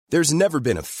There's never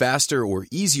been a faster or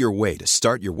easier way to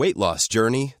start your weight loss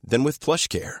journey than with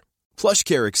PlushCare.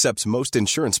 PlushCare accepts most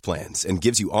insurance plans and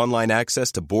gives you online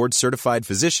access to board-certified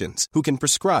physicians who can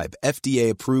prescribe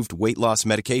FDA-approved weight loss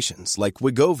medications like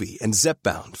Wegovy and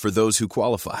Zepbound for those who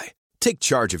qualify. Take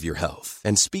charge of your health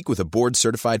and speak with a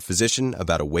board-certified physician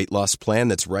about a weight loss plan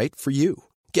that's right for you.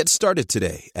 Get started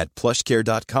today at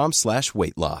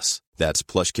plushcare.com/weight loss. That's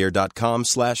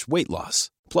plushcare.com/weight loss.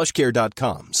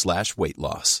 plushcare.com/weight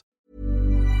loss.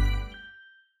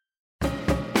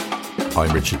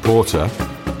 I'm Richard Porter.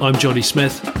 I'm Johnny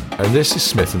Smith. And this is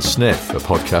Smith and Sniff, a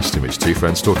podcast in which two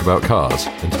friends talk about cars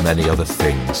and many other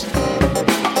things.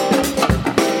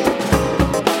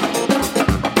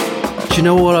 Do you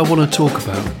know what I want to talk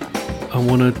about? I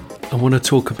want to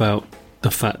talk about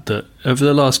the fact that over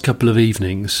the last couple of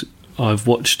evenings, I've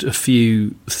watched a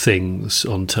few things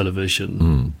on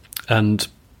television, and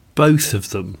both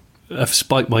of them have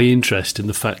spiked my interest in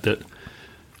the fact that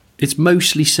it's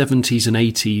mostly 70s and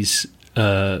 80s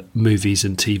movies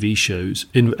and TV shows.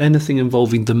 In anything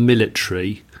involving the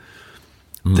military,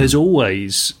 there's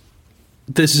always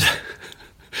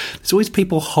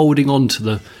people holding on to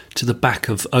the back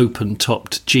of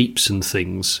open-topped jeeps and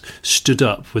things, stood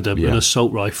up with an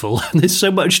assault rifle, and there's so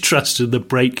much trust in the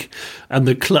brake and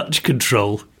the clutch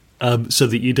control, so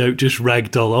that you don't just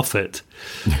ragdoll off it.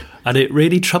 And it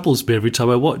really troubles me every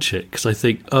time I watch it, because I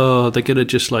think, they're going to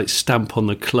just like stamp on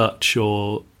the clutch,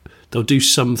 or they'll do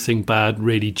something bad,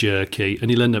 really jerky, and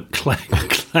you'll end up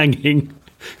clanging.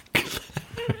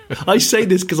 I say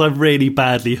this because I've really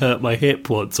badly hurt my hip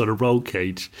once on a roll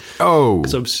cage. Oh.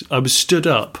 Because I was stood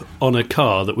up on a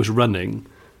car that was running,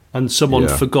 and someone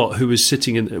forgot who was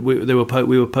sitting in. We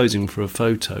were posing for a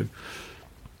photo,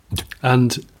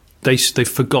 and they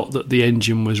forgot that the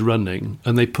engine was running,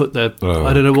 and they put their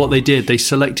I don't know what they did. They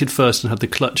selected first and had the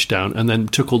clutch down, and then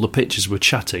took all the pictures, were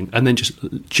chatting, and then just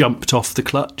jumped off the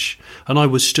clutch. And I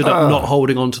was stood up, not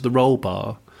holding onto the roll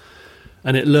bar.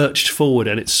 And it lurched forward,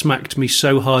 and it smacked me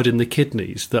so hard in the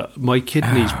kidneys that my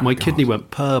kidney went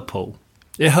purple.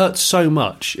 It hurt so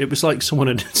much. It was like someone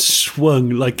had swung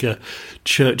like a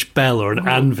church bell or an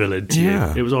anvil into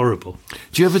you. It was horrible.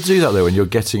 Do you ever do that, though, when you're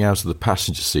getting out of the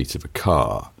passenger seat of a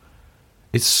car?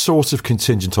 It's sort of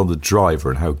contingent on the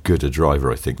driver and how good a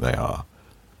driver I think they are.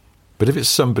 But if it's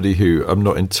somebody who I'm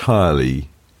not entirely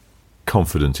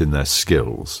confident in their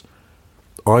skills,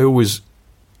 I always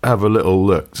have a little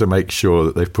look to make sure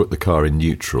that they've put the car in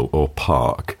neutral or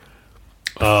park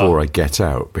before I get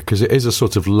out, because it is a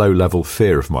sort of low-level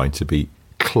fear of mine to be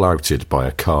clouted by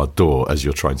a car door as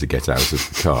you're trying to get out of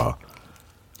the car.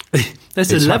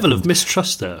 There's a level of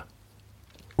mistrust there.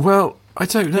 Well, I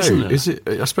don't know. Is it?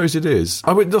 I suppose it is.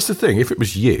 I mean, that's the thing. If it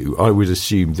was you, I would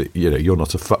assume that you're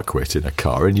not a fuckwit in a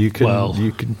car, and you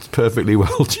can perfectly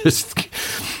well just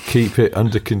keep it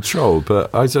under control.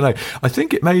 But I don't know. I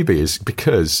think it maybe is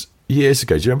because years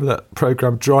ago, do you remember that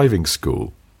programme Driving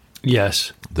School?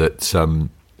 Yes. That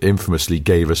infamously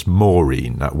gave us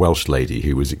Maureen, that Welsh lady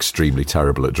who was extremely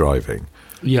terrible at driving.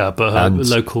 Yeah, but her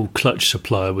local clutch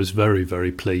supplier was very,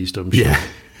 very pleased, I'm sure. Yeah.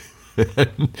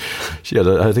 She had,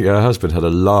 I think her husband had a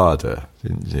larder,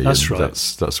 didn't he? That's right.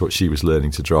 That's what she was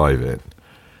learning to drive in.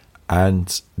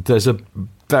 And there's a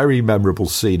very memorable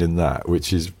scene in that,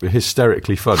 which is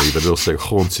hysterically funny, but it also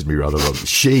haunted me rather long.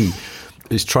 She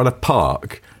is trying to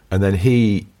park, and then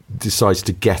he decides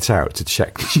to get out to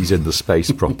check that she's in the space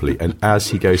properly, and as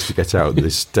he goes to get out, they're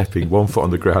stepping one foot on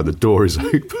the ground, the door is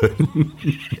open.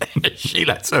 She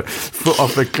lets her foot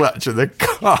off the clutch and the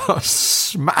car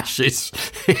smashes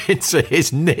into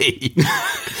his knee.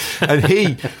 And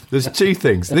there's two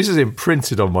things, this is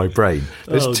imprinted on my brain,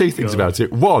 there's two things about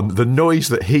it. One, the noise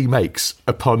that he makes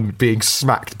upon being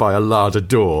smacked by a larder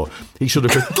door. He sort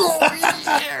of goes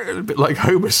a bit like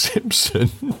Homer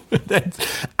Simpson, and then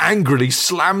angrily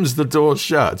slams the door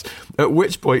shut, at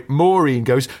which point Maureen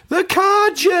goes, "The car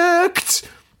jerked,"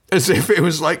 as if it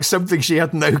was like something she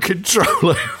had no control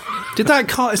over. Is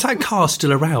that car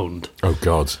still around? Oh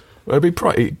God, well, it'd be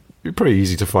pretty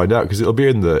easy to find out, because it'll be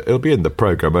in the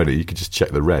programme only. You can just check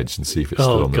the reg and see if it's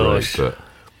still on the road. But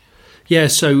yeah,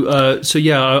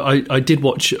 I did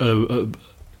watch.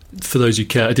 For those who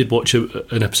care, I did watch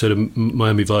an episode of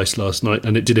Miami Vice last night,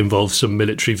 and it did involve some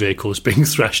military vehicles being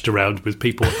thrashed around with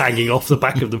people hanging off the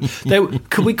back of them.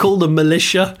 Could we call them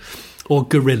militia or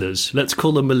guerrillas? Let's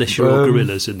call them militia or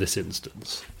guerrillas in this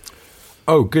instance.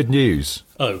 Oh, good news.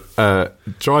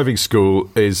 Driving School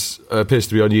appears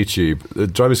to be on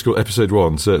YouTube. Driving School episode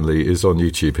 1 certainly is on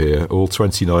YouTube here, all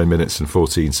 29 minutes and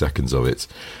 14 seconds of it.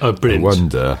 Oh, brilliant. I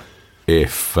wonder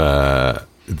if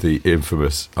the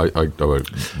infamous. I won't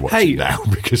watch it now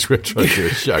because we're trying to do a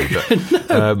show. But,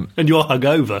 no. And you're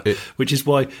hungover, which is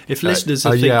why if listeners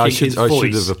are thinking his voice, I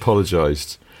should have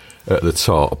apologised at the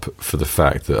top for the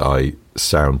fact that I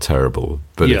sound terrible.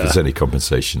 But if there's any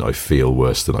compensation, I feel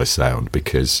worse than I sound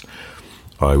because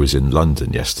I was in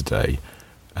London yesterday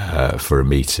for a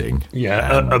meeting.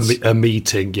 Yeah, a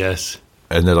meeting. Yes.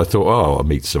 And then I thought, I'll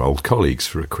meet some old colleagues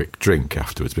for a quick drink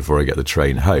afterwards before I get the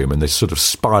train home. And they sort of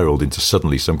spiralled into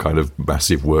suddenly some kind of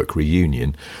massive work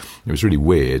reunion. It was really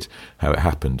weird how it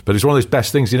happened. But it's one of those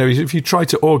best things, if you try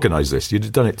to organise this, you'd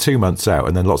have done it 2 months out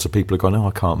and then lots of people have gone,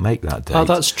 I can't make that date. Oh,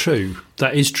 that's true.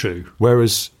 That is true.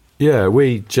 Whereas,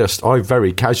 I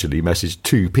very casually messaged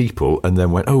 2 people and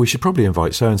then went, we should probably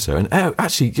invite so-and-so. And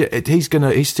actually, he's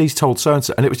told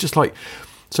so-and-so. And it was just like,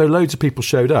 so loads of people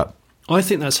showed up. I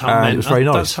think that's how men. It was very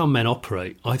nice. That's how men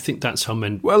operate. I think that's how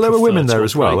men. Well, there were women there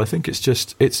as well. I think it's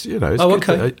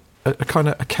okay. A kind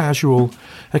of a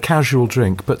casual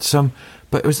drink, but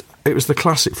it was the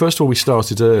classic. First of all, we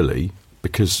started early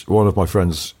because one of my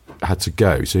friends had to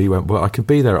go, so he went, I can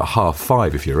be there at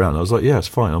 5:30 if you're around. I was like, it's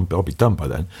fine. I'll be done by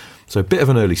then. So a bit of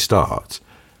an early start,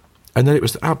 and then it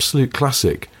was the absolute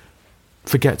classic.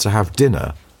 Forget to have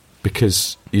dinner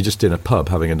because you're just in a pub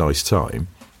having a nice time.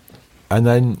 And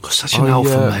then such an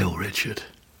alpha male, Richard.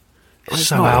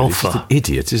 So alpha. It's just an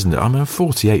idiot, isn't it? I'm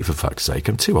 48 for fuck's sake.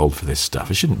 I'm too old for this stuff.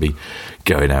 I shouldn't be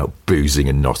going out boozing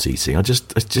and not eating.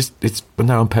 But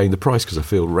now I'm paying the price because I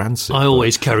feel rancid. I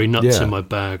always carry nuts in my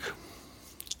bag.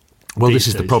 Well, this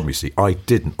is the problem, you see. I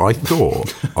didn't. I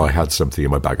thought I had something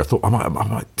in my bag. I thought,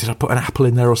 did I put an apple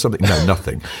in there or something? No,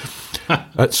 nothing.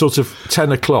 At sort of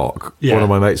 10 o'clock, one of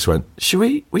my mates went,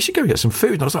 we should go and get some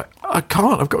food. And I was like, I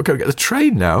can't. I've got to go get the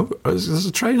train now. There's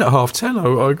a train at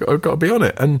 10:30. I've got to be on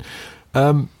it.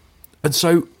 And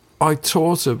so I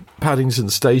tore to Paddington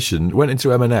Station, went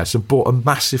into M&S and bought a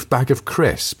massive bag of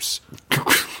crisps,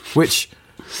 which...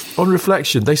 On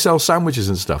reflection, they sell sandwiches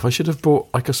and stuff. I should have bought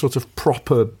like a sort of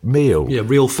proper meal. Yeah,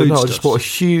 real food stuff. I just bought a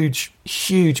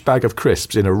huge bag of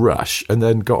crisps in a rush and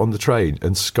then got on the train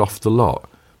and scoffed a lot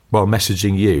while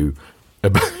messaging you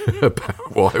about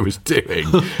what I was doing.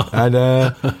 And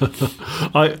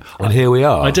and here we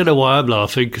are. I don't know why I'm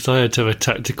laughing because I had to have a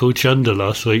tactical chunder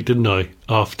last week, didn't I?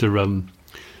 After I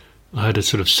had a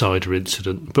sort of cider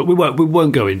incident. But we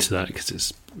won't go into that because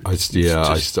it's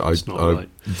not right.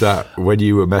 That when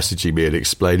you were messaging me and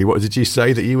explaining, what did you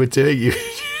say that you were doing? You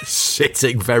were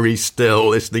sitting very still,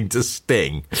 listening to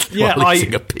Sting, while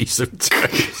eating a piece of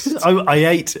toast. I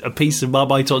ate a piece of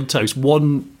Marmite on toast,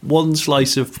 one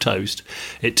slice of toast.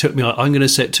 It took me. I'm going to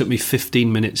say it took me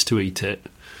 15 minutes to eat it,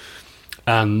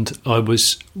 and I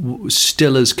was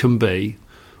still as can be,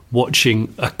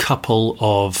 watching a couple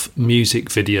of music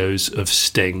videos of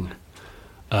Sting.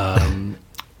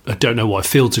 I don't know why.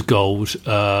 Fields of Gold,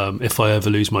 If I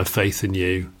Ever Lose My Faith in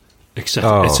You,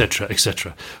 etc., etc.,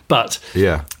 etc. But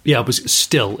I was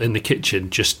still in the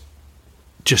kitchen, just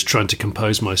trying to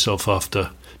compose myself after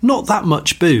not that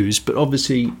much booze, but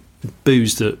obviously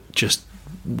booze that just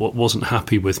wasn't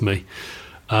happy with me.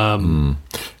 Yeah,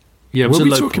 it was we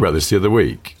were talking about this the other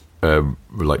week,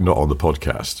 like not on the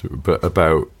podcast, but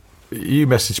about you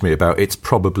messaged me about It's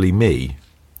Probably Me,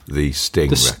 the Sting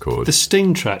record, the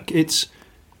Sting track. It's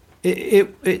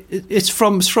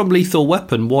from Lethal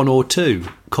Weapon 1 or 2,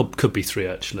 could be 3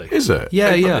 actually. Is it?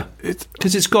 Yeah.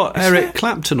 Because it's got Eric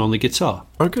Clapton on the guitar.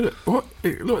 Look at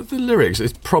the lyrics.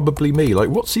 It's probably me. Like,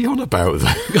 what's he on about? Then?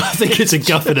 I think it's a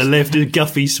guff in a lift, a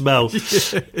guffy smell.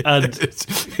 And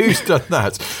who's done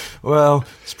that? Well,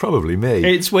 it's probably me.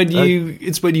 It's when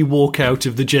you walk out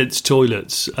of the gents'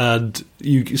 toilets and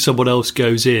someone else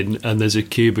goes in and there's a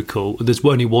cubicle. There's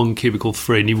only one cubicle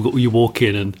free, and you walk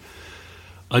in and.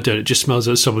 I don't know, it just smells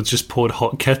like someone's just poured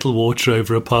hot kettle water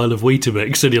over a pile of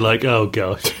Weetabix and you're like, oh,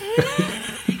 God.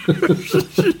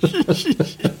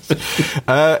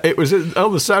 It was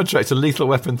on the soundtrack to Lethal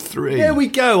Weapon 3. There we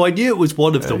go. I knew it was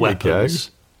one of the weapons.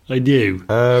 I knew.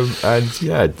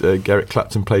 Garrett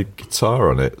Clapton played guitar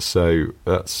on it, so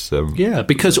that's...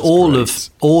 because that's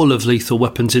all of Lethal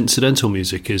Weapon's incidental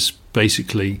music is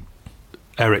basically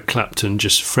Eric Clapton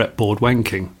just fretboard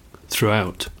wanking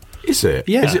throughout. Is it?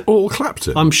 Yeah. Is it all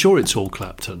Clapton? I'm sure it's all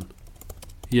Clapton.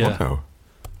 Yeah. Wow.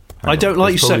 I don't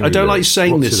like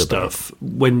saying this stuff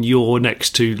when you're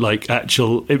next to like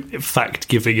actual fact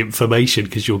giving information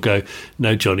because you'll go,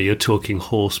 no, Johnny, you're talking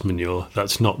horse manure.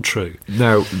 That's not true.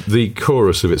 Now the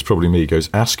chorus of It's Probably Me goes,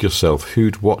 ask yourself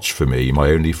who'd watch for me,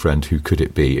 my only friend, who could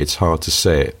it be? It's hard to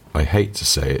say it. I hate to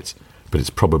say it, but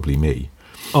it's probably me.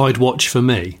 I'd watch for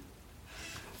me.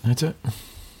 I don't.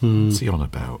 What's he on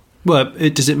about? Well,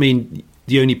 does it mean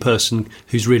the only person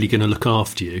who's really going to look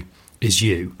after you is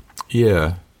you.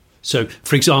 Yeah. So,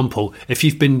 for example, if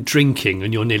you've been drinking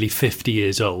and you're nearly 50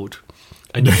 years old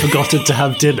and you've forgotten to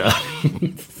have dinner,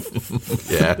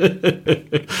 Yeah.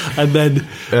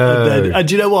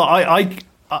 and you know what?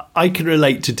 I can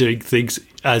relate to doing things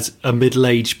as a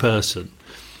middle-aged person,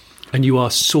 and you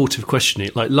are sort of questioning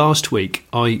it. Like last week,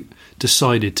 I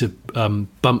decided to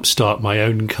bump start my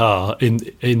own car in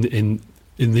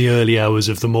the early hours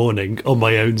of the morning on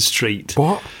my own street.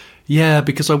 What? Yeah,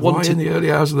 because I wanted... Why in the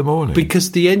early hours of the morning?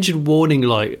 Because the engine warning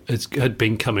light had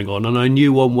been coming on, and I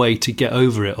knew one way to get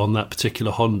over it on that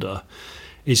particular Honda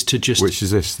is to just... Which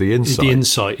is this, the Insight? The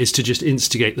Insight is to just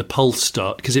instigate the pulse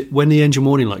start, because when the engine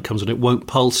warning light comes on, it won't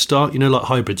pulse start. You know, like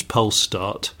hybrids pulse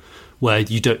start, where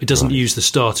it doesn't use the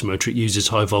starter motor, it uses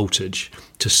high voltage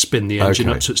to spin the engine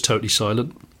up so it's totally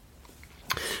silent.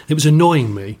 It was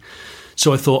annoying me.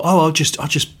 So I thought, I'll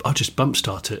just bump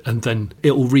start it, and then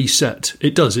it'll reset.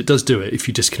 It does do it if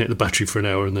you disconnect the battery for an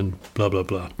hour, and then blah blah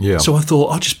blah. Yeah. So I thought,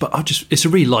 I'll just. It's a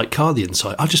really light car, the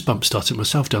Insight. I'll just bump start it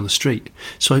myself down the street.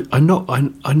 So I knocked the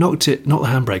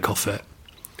handbrake off it.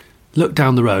 Looked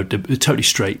down the road, a totally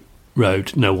straight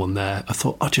road, no one there. I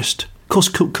thought, of course,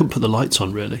 couldn't put the lights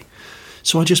on really.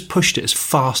 So I just pushed it as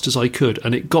fast as I could,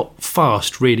 and it got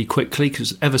fast really quickly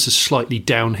because ever so slightly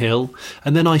downhill.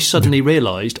 And then I suddenly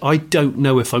realised I don't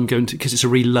know if I'm going to, because it's a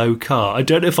really low car, I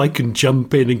don't know if I can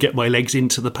jump in and get my legs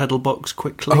into the pedal box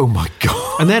quickly. Oh my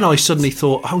God. And then I suddenly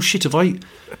thought, oh shit, I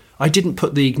didn't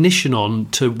put the ignition on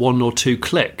to 1 or 2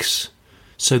 clicks,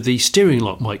 so the steering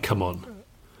lock might come on.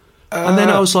 And then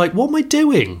I was like, what am I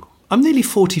doing? I'm nearly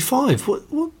 45.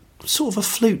 What sort of a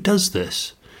flute does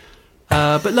this?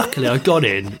 But luckily, I got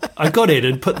in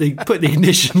and put the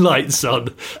ignition lights on,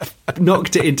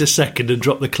 knocked it into second, and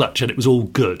dropped the clutch, and it was all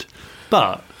good.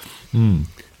 But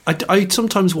I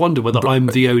sometimes wonder whether I'm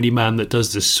the only man that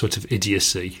does this sort of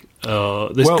idiocy.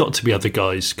 There's got to be other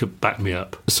guys who could back me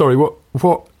up. Sorry,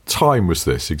 what time was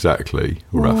this exactly,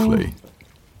 roughly?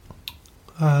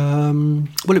 Well,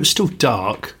 it was still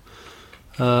dark.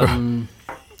 I'm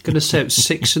going to say it was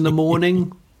 6 in the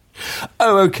morning.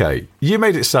 Oh, okay. You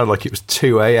made it sound like it was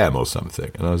 2 a.m. or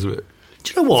something, and I was a bit...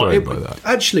 Do you know what? thrown by that.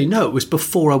 Actually, no, it was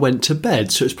before I went to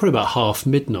bed, so it was probably about half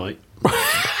midnight.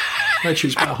 Actually, it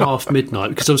was about half midnight,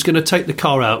 because I was going to take the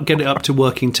car out, get it up to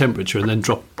working temperature, and then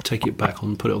take it back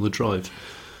on, put it on the drive.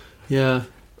 Yeah.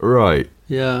 Right.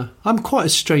 Yeah. I'm quite a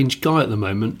strange guy at the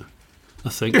moment, I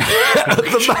think. At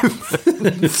the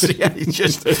moment. Yeah,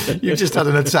 you just had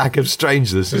an attack of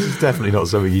strangeness. This is definitely not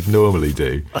something you'd normally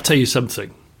do. I'll tell you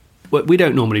something. We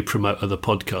don't normally promote other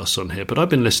podcasts on here, but I've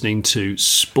been listening to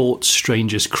Sport's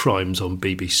Strangest Crimes on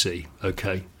BBC,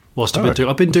 okay?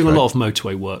 I've been doing a lot of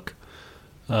motorway work.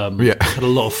 Had a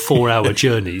lot of 4-hour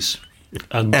journeys.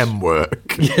 And M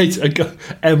work. Yeah,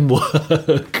 M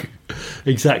work.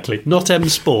 Exactly. Not M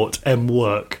Sport, M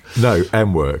work. No,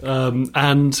 M work.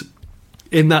 And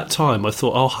in that time, I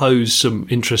thought I'll hose some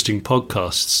interesting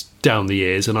podcasts down the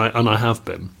years, and I have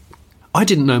been. I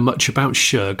didn't know much about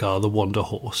Shergar the Wonder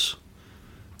Horse.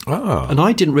 Oh. And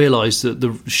I didn't realise that the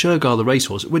Shergar the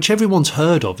racehorse, which everyone's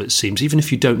heard of, it seems, even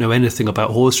if you don't know anything about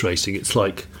horse racing, it's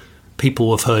like people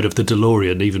have heard of the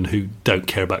DeLorean, even who don't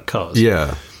care about cars.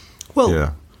 Yeah. Well,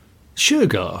 yeah.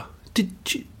 Shergar, do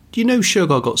you know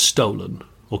Shergar got stolen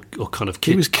or kind of kidnapped?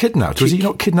 He was kidnapped. Was he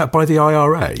not kidnapped by the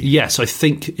IRA? Yes, I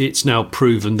think it's now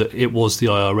proven that it was the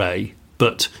IRA,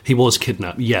 but he was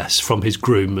kidnapped, yes, from his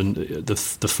groom and the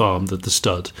farm, the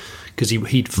stud, because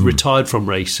he'd retired from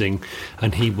racing,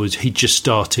 and he just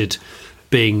started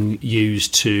being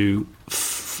used to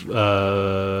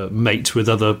mate with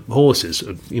other horses,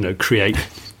 create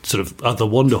sort of other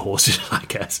wonder horses, I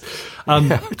guess.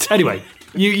 Anyway,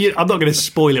 I'm not going to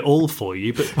spoil it all for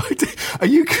you, but are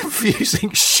you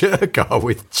confusing Shergar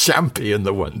with Champion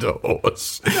the Wonder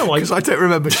Horse? No, because I don't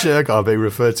remember Shergar being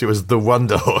referred to as the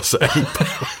Wonder Horse at any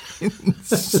point.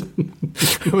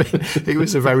 I mean, he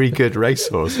was a very good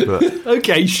racehorse, but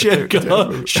okay,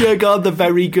 Shergar the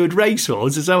very good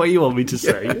racehorse. Is that what you want me to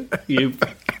say? Yeah.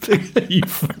 you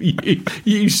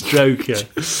stroker.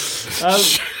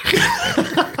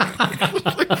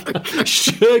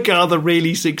 Shergar the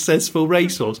really successful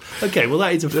racehorse. Okay, well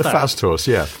that is a fact. The fast horse,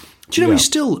 yeah. Do you know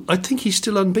I think he's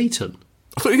still unbeaten.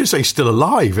 I thought you were going to say he's still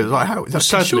alive. It was like, how?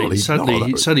 Sadly, he's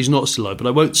not still alive, but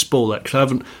I won't spoil that because I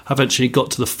haven't actually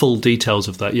got to the full details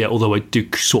of that yet, although I do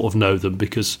sort of know them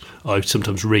because I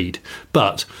sometimes read.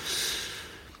 But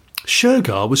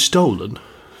Shergar was stolen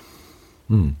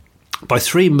by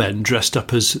 3 men dressed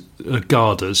up as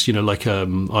Gardas, like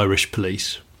Irish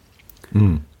police,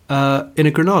 in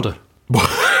a Granada.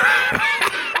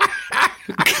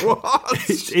 What?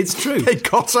 It's true. They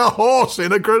got a horse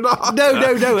in a Granada.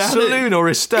 No. Saloon or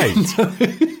estate.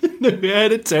 No, it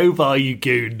had a tow bar, you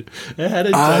goon. It had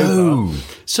a tow bar.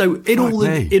 So in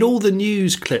all the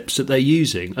news clips that they're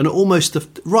using, and almost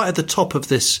right at the top of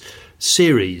this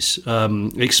series,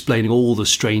 explaining all the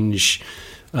strange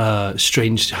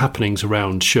happenings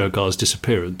around Shergar's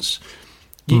disappearance,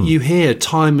 you hear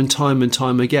time and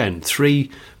time again 3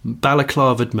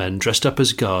 balaclavaed men dressed up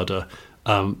as Garda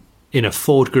in a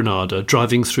Ford Granada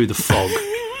driving through the fog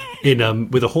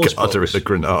with a horse box. Garda in the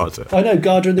Granada. I know,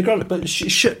 Garda in the Granada,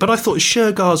 but I thought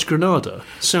Shergar's Granada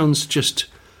sounds just,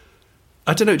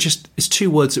 I don't know, it's 2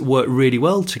 words that work really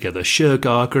well together.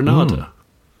 Shergar Granada.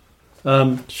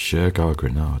 Shergar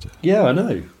Granada. Yeah, I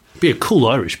know. Be a cool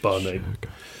Irish bar name.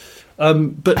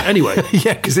 But anyway.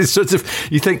 Yeah, because it's sort of,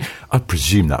 you think, I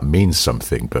presume that means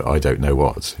something, but I don't know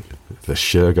what. The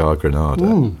Shergar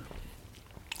Granada.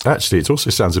 Actually, it also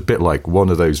sounds a bit like one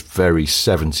of those very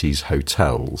 70s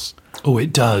hotels. Oh,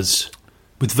 it does.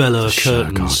 With velour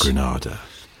curtains. Shergar Granada.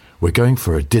 We're going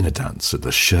for a dinner dance at the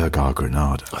Shergar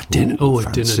Granada. A dinner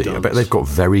dance. I bet they've got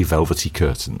very velvety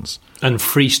curtains. And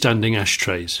freestanding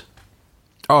ashtrays.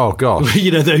 Oh, God.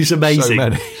 You know, those amazing, So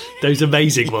many. Those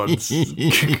amazing ones.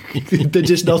 They're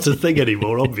just not a thing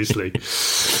anymore, obviously.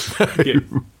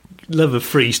 Love a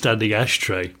freestanding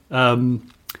ashtray.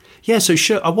 So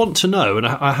I want to know, and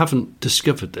I haven't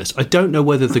discovered this. I don't know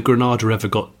whether the Granada ever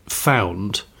got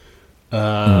found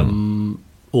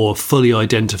or fully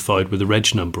identified with a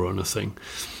reg number or anything.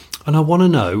 And I want to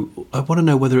know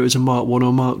whether it was a Mark 1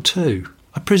 or Mark 2.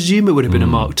 I presume it would have been a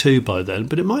Mark 2 by then,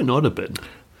 but it might not have been.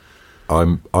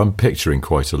 I'm picturing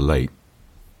quite a late.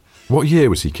 What year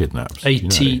was he kidnapped?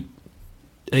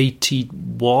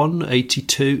 81,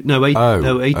 82. No, 80,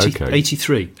 okay.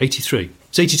 83. 83.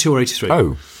 It's 82 or 83.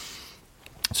 Oh.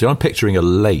 So I'm picturing a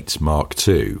late Mark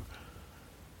II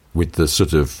with the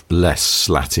sort of less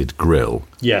slatted grille.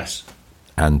 Yes.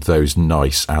 And those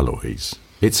nice alloys.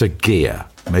 It's a gear,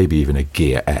 maybe even a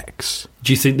Gear X.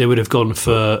 Do you think they would have gone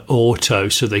for auto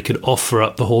so they could offer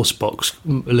up the horse box a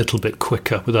little bit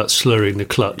quicker without slurring the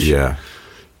clutch? Yeah.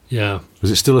 Yeah. Was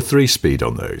it still a 3-speed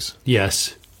on those?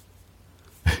 Yes.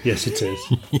 Yes, it is.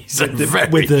 It's a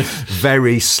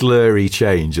very slurry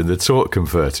change, and the torque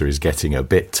converter is getting a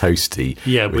bit toasty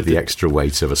with the extra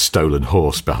weight of a stolen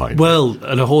horse behind it. Well,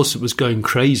 and a horse that was going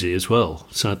crazy as well,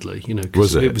 sadly. You know,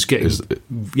 was it? It was getting,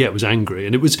 it was angry,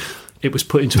 and it was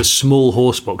put into a small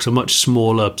horse box, a much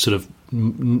smaller sort of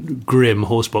grim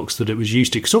horse box that it was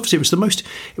used to, because obviously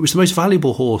it was the most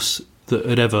valuable horse that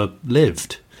had ever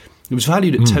lived. It was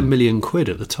valued at 10 million quid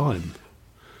at the time.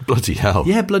 Bloody hell.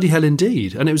 Yeah, bloody hell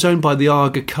indeed. And it was owned by the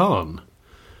Aga Khan,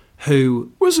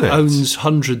 who owns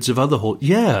hundreds of other horses.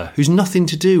 Yeah, who's nothing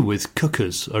to do with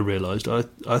cookers, I realised. I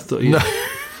thought... No.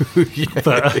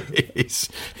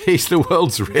 He's the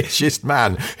world's richest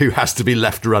man who has to be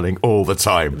left running all the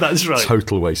time. That's right.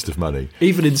 Total waste of money.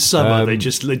 Even in summer, they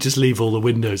just leave all the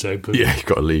windows open. Yeah, you've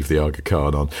got to leave the Aga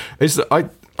Khan on. I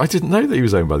didn't know that he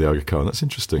was owned by the Aga Khan. That's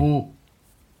interesting.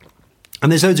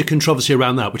 And there's loads of controversy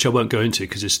around that, which I won't go into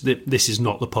because this is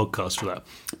not the podcast for that.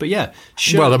 But yeah.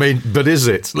 But is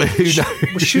it?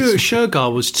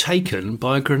 Shergar was taken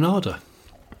by a Granada.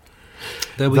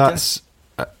 There we go.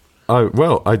 I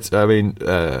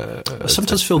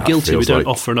sometimes feel guilty we don't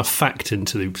offer enough fact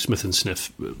into the Smith and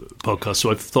Sniff podcast,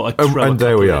 so I thought I'd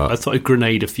throw I thought I'd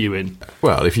grenade a few in.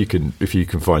 Well, if you can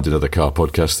find another car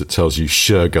podcast that tells you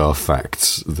Shergar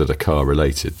facts that are car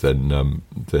related, then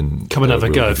come and have a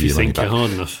go if you think you're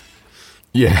hard enough.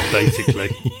 Yeah, basically.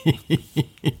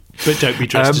 But don't be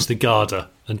dressed as the Garda,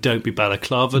 and don't be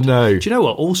balaclavaed. No. Do you know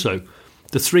what? Also,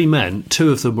 the 3 men,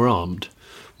 2 of them were armed.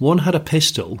 One had a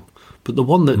pistol. But the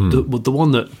one that the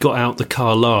one that got out the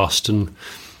car last and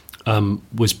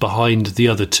was behind the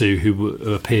other 2 who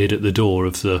appeared at the door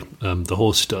of the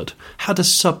horse stud had a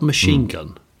submachine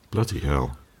gun. Bloody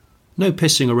hell! No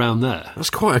pissing around there. That's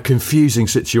quite a confusing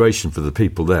situation for the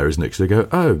people there, isn't it? Because they go,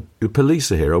 "Oh, the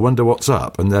police are here. I wonder what's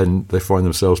up," and then they find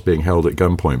themselves being held at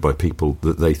gunpoint by people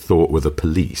that they thought were the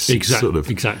police.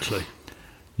 Exactly.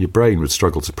 Your brain would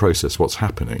struggle to process what's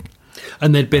happening.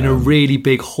 And there'd been a really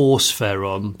big horse fair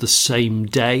on the same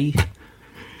day,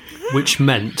 which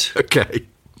meant... Okay.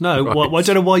 No, right. I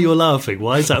don't know why you're laughing.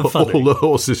 Why is that funny? All the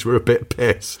horses were a bit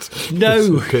pissed.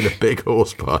 No. It's been a big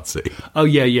horse party. Oh,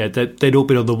 yeah. They'd all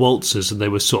been on the waltzers and they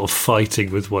were sort of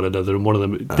fighting with one another, and one of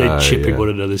them, they're chipping one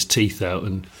another's teeth out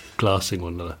and glassing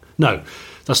one another. No,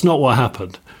 that's not what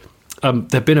happened.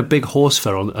 There'd been a big horse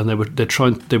fair on, and they were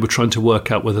trying to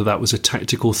work out whether that was a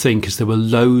tactical thing, because there were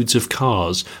loads of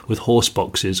cars with horse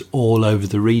boxes all over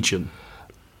the region.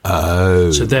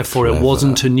 Oh, so therefore clever. it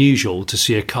wasn't unusual to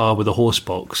see a car with a horse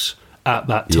box at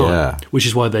that time, which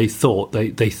is why they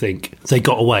think they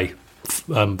got away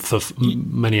for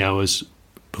many hours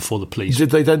before the police. Did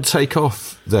they then take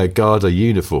off their Garda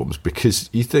uniforms? Because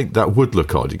you think that would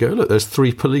look odd. You go, look, there's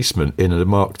 3 policemen in a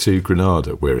Mark II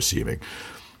Granada, we're assuming,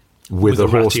 with a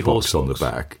horse box on the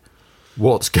back.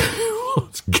 What's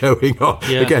going on?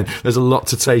 Yeah. Again, there's a lot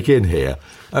to take in here.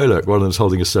 Oh, look, one of them's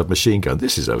holding a submachine gun.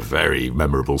 This is a very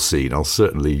memorable scene. I'll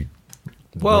certainly...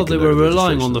 Well, they were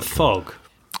relying on the fog.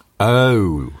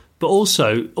 Oh. But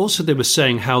also they were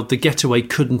saying how the getaway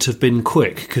couldn't have been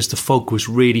quick because the fog was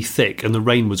really thick and the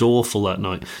rain was awful that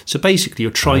night. So basically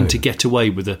you're trying to get away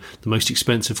with the most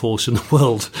expensive horse in the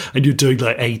world and you're doing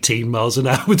like 18 miles an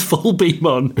hour with full beam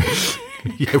on.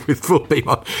 Yeah, with full beam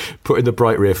on. Putting the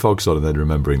bright rear fogs on and then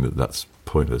remembering that that's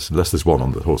pointless. Unless there's one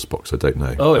on the horse box, I don't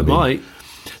know. Oh, it might.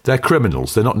 They're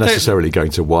criminals. They're not necessarily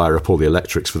going to wire up all the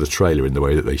electrics for the trailer in the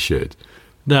way that they should.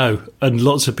 No, and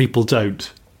lots of people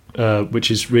don't. Which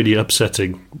is really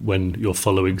upsetting when you're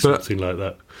following something like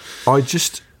that.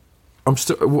 I'm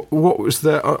still. What was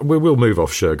there? We will move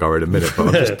off Shergar in a minute,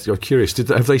 but I'm curious.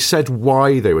 Have they said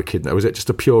why they were kidnapped? Was it just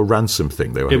a pure ransom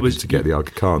thing? They were hoping to get the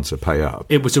Aga Khan to pay up.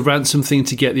 It was a ransom thing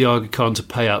to get the Aga Khan to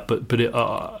pay up, but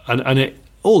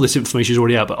all this information is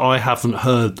already out. But I haven't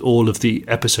heard all of the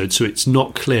episodes, so it's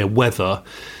not clear whether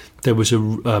there was a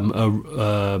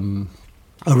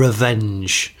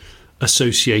revenge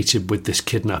associated with this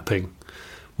kidnapping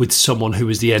with someone who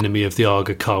was the enemy of the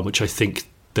Aga Khan, which I think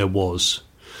there was.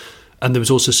 And there was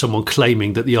also someone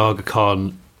claiming that the Aga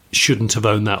Khan shouldn't have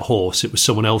owned that horse. It was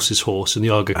someone else's horse, and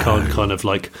the Aga Khan kind of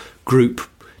like group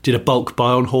did a bulk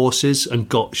buy on horses and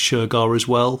got Shergar as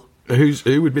well.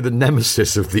 Who would be the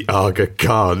nemesis of the Aga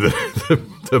Khan?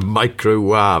 the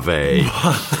microwave.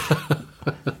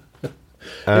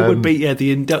 It would be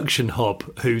the induction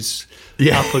hob who's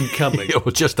up and coming.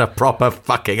 Or just a proper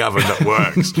fucking oven that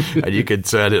works and you can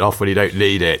turn it off when you don't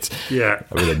need it. Yeah.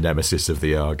 I mean, the nemesis of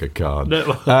the Aga Khan.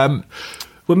 No,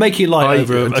 we're making light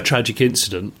over a tragic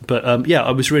incident, but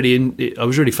I was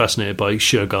really fascinated by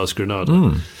Shergar's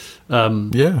Granada.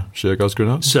 Shergar's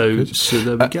Granada. So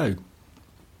there we go.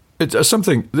 It's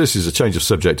something. This is a change of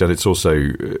subject, and it's also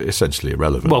essentially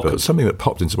irrelevant. But something that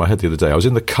popped into my head the other day. I was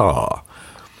in the car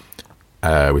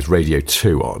with Radio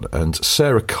 2 on, and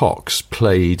Sarah Cox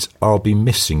played "I'll Be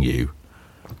Missing You"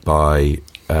 by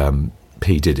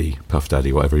P. Diddy, Puff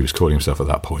Daddy, whatever he was calling himself at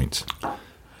that point.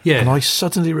 Yeah. And I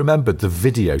suddenly remembered the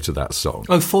video to that song.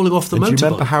 Oh, falling off the motorbike. Do you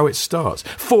remember how it starts?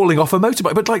 Falling off a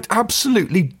motorbike, but like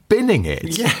absolutely binning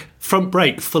it. Yeah. Front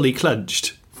brake fully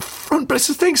clenched. But it's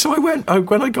the thing. So when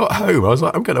I got home, I was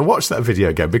like, I'm going to watch that video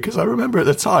again, because I remember at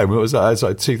the time, it was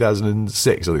like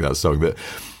 2006, I think, that song, that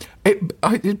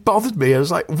it bothered me. I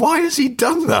was like, why has he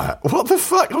done that? What the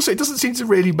fuck? Also, it doesn't seem to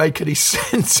really make any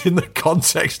sense in the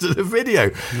context of the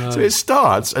video. No. So it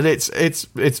starts, and it's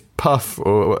Puff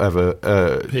or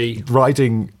whatever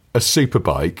riding a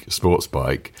sports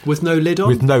bike with no lid on,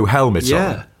 with no helmet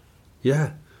on.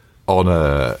 Yeah. On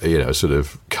a sort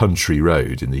of country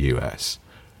road in the US.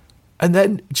 And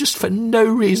then, just for no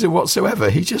reason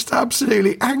whatsoever, he just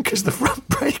absolutely anchors the front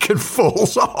brake and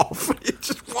falls off.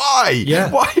 Why? Yeah.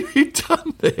 Why have you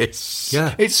done this?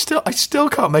 Yeah. I still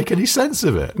can't make any sense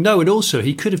of it. No, and also,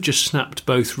 he could have just snapped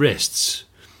both wrists.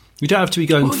 You don't have to be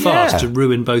going fast to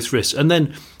ruin both wrists. And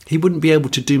then he wouldn't be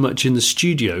able to do much in the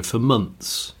studio for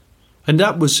months. And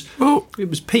that was, it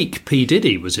was peak P.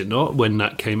 Diddy, was it not, when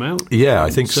that came out? Yeah, I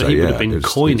think so. So he would have been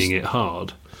coining it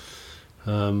hard.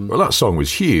 Well, that song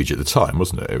was huge at the time,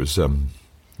 wasn't it? It was.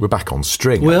 We're back on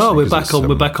string. We're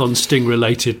back on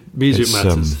Sting-related music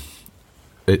matters.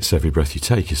 It's Every Breath You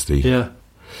Take is the. Yeah.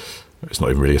 It's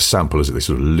not even really a sample, is it? They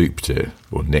sort of looped it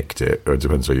or nicked it, or it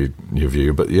depends on your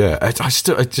view. But yeah,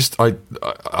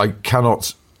 I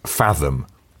cannot fathom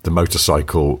the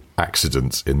motorcycle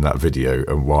accident in that video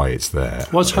and why it's there.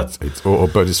 But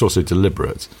it's also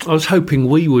deliberate. I was hoping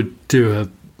we would do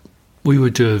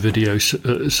a video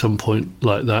at some point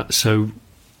like that, so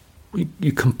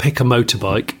you can pick a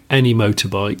motorbike, any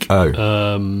motorbike.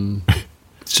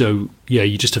 So yeah,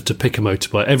 you just have to pick a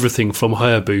motorbike, everything from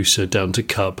Hayabusa down to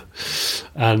Cub,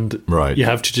 and you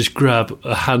have to just grab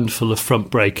a handful of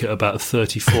front brake at about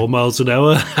 34 miles an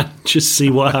hour and just see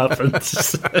what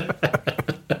happens.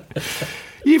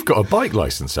 You've got a bike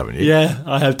license, haven't you? Yeah,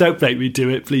 I have. Don't make me do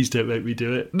it. Please don't make me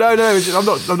do it. No, I'm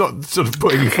not sort of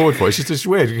putting you forward for it. It's just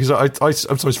weird, because I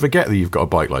sometimes forget that you've got a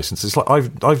bike license. It's like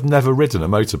I've never ridden a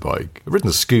motorbike. I've ridden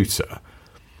a scooter.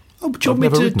 Oh, do you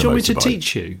want me to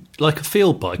teach you? Like a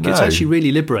field bike. No. It's actually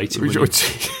really liberating.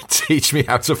 Teach teach me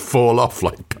how to fall off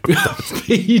like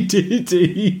P.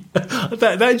 Diddy.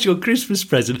 That's your Christmas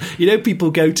present. You know,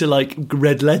 people go to like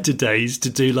red letter days to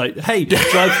do like, hey, to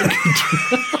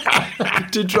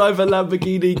drive a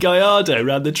Lamborghini Gallardo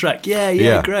around the track.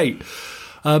 Yeah, great.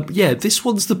 This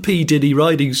one's the P. Diddy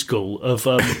riding school of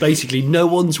basically no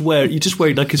one's wearing, you're just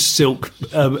wearing like a silk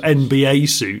NBA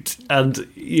suit and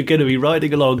you're going to be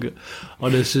riding along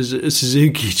on a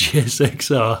Suzuki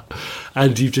GSXR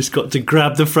and you've just got to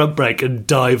grab the front brake and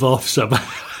dive off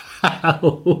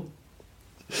somehow.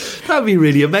 That'd be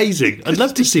really amazing. I'd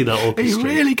love to see that orchestra. He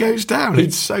really goes down.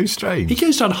 It's so strange. He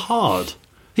goes down hard.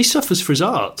 He suffers for his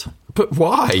art. But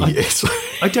why?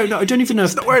 I don't know. I don't even know.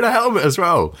 He's not wearing a helmet as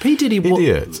well. P. Diddy,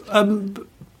 idiot.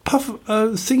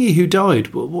 Thingy who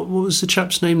died. What was the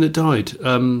chap's name that died?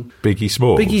 Biggie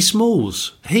Smalls. Biggie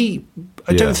Smalls. I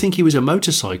don't think he was a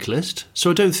motorcyclist,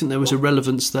 so I don't think there was a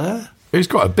relevance there. He was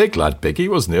quite a big lad, Biggie,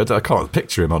 wasn't he? I can't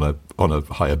picture him on a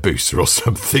Hayabusa or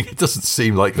something. It doesn't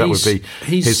seem like that would be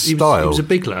his style. He was a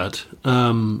big lad.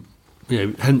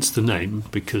 Hence the name,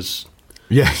 because...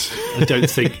 Yes. I don't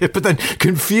think... But then,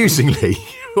 confusingly,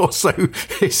 also,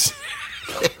 his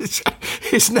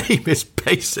name is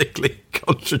basically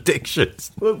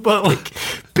contradictions. But like,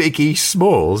 Biggie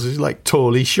Smalls is like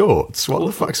Tally Shorts. What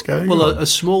the fuck's going on? Well,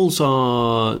 Smalls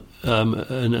are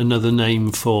another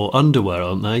name for underwear,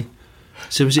 aren't they?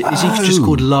 So is he just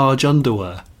called large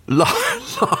underwear?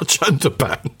 Large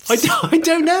underpants. I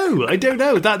don't know.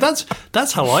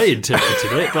 That's how I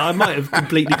interpreted it, but I might have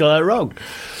completely got it wrong.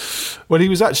 Well, he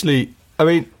was actually. I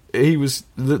mean, he was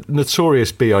the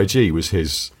Notorious B.I.G. was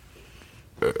his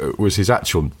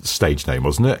actual stage name,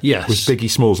 wasn't it? Yes. Was Biggie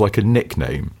Smalls like a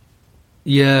nickname?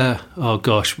 Yeah. Oh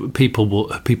gosh, people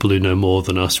who know more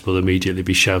than us will immediately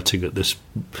be shouting at this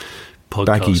podcast.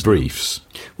 Baggy briefs.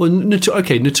 Well,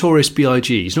 Notorious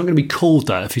B.I.G. He's not going to be called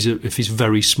that if he's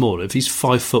very small. If he's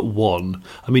 5'1",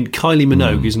 I mean, Kylie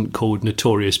Minogue isn't called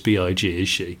Notorious B.I.G., is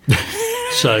she?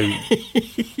 So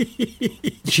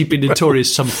she'd be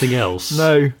notorious something else.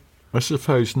 No, I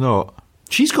suppose not.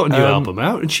 She's got a new album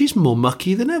out, and she's more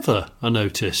mucky than ever. I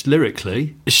noticed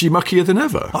lyrically. Is she muckier than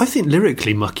ever? I think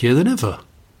lyrically muckier than ever.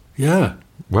 Yeah.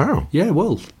 Wow. Yeah.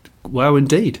 Well. Wow,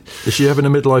 indeed. Is she having a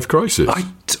midlife crisis?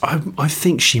 I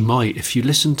think she might. If you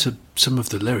listen to some of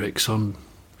the lyrics on,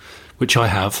 which I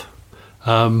have,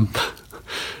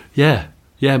 yeah,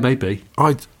 maybe.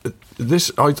 I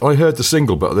heard the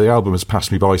single, but the album has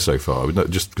passed me by so far.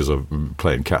 Just because I'm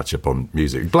playing catch up on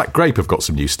music. Black Grape have got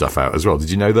some new stuff out as well.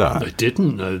 Did you know that? I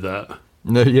didn't know that.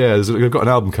 No, yeah, they've got an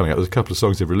album coming out. There's a couple of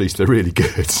songs they've released. They're really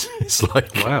good. It's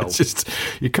like, wow. It's just,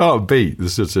 you can't beat the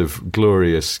sort of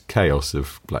glorious chaos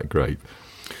of Black Grape.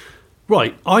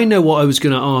 Right, I know what I was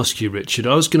going to ask you, Richard.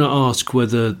 I was going to ask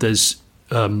whether there's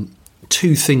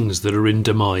two things that are in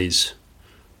demise,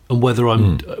 and whether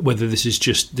whether this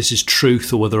is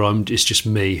truth or whether it's just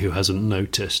me who hasn't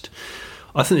noticed.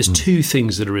 I think there's two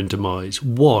things that are in demise.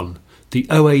 One, the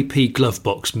OAP glove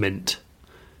box mint.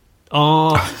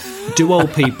 Do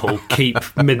old people keep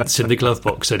mints in the glove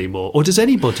box anymore? Or does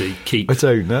anybody keep... I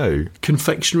don't know.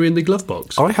 ...confectionery in the glove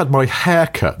box? I had my hair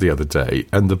cut the other day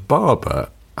and the barber,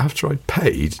 after I'd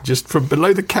paid, just from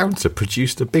below the counter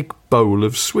produced a big bowl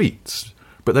of sweets.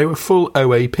 But they were full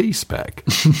OAP spec.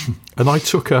 And I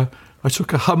took a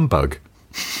humbug,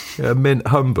 a mint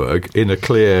humbug in a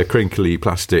clear, crinkly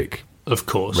plastic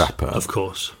wrapper. Of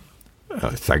course. I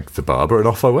thanked the barber and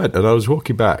off I went. And I was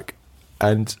walking back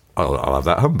and... I'll have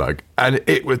that humbug. And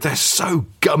they're so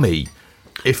gummy.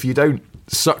 If you don't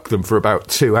suck them for about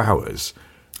 2 hours,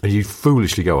 and you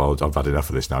foolishly go, I've had enough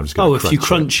of this now, I'm just going to crunch it. If you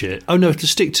crunch it. Oh, no, to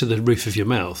stick to the roof of your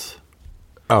mouth.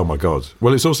 Oh, my God.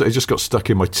 Well, it just got stuck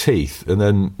in my teeth, and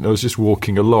then I was just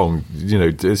walking along. You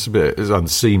know, it's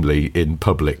unseemly in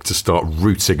public to start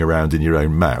rooting around in your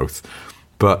own mouth,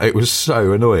 but it was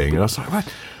so annoying. And I was like,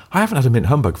 I haven't had a mint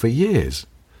humbug for years.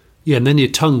 Yeah, and then your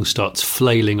tongue starts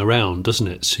flailing around, doesn't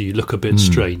it? So you look a bit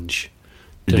strange.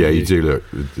 Yeah, you do look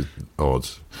odd.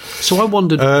 So I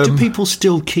wondered, do people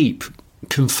still keep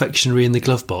confectionery in the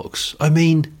glove box? I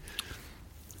mean,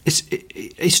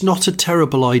 it's not a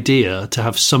terrible idea to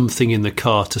have something in the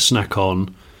car to snack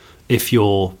on if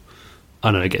you're,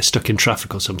 I don't know, get stuck in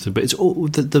traffic or something. But it's all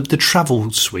the travel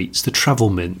sweets, the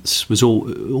travel mints was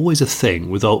always a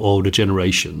thing with older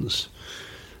generations.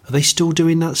 Are they still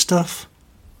doing that stuff?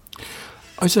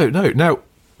 I don't know. Now,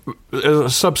 a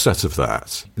subset of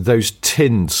that, those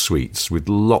tinned sweets with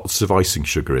lots of icing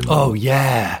sugar in them. Oh,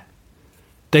 yeah.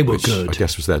 They were good. I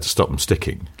guess was there to stop them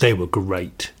sticking. They were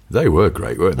great. They were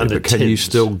great, weren't they? But can you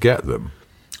still get them?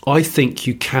 I think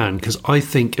you can, because I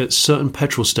think at certain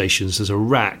petrol stations there's a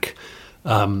rack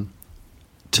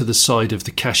to the side of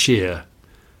the cashier,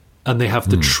 and they have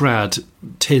the trad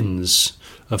tins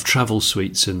of travel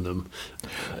sweets in them.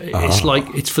 It's like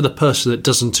it's for the person that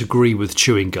doesn't agree with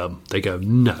chewing gum. They go,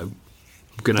 no,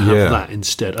 I'm going to have that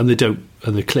instead, and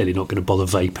they're clearly not going to bother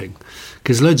vaping,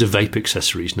 because loads of vape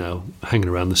accessories now hanging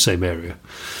around the same area.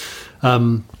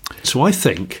 So I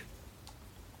think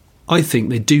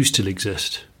they do still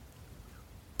exist,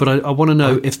 but I want to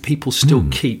know if people still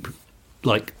keep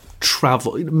like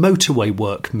travel motorway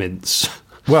work mints.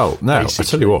 Well, now basically.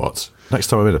 I tell you what. Next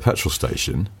time I'm in a petrol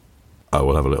station, I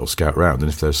will have a little scout round,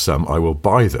 and if there's some, I will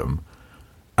buy them,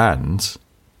 and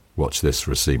watch this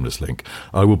for a seamless link.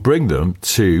 I will bring them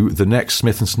to the next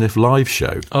Smith and Sniff live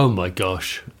show. Oh my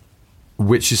gosh!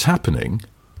 Which is happening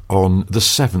on the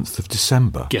 7th of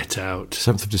December. Get out.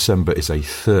 7th of December is a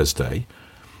Thursday.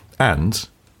 And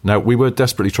now we were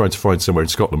desperately trying to find somewhere in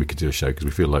Scotland we could do a show, because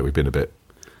we feel like we've been a bit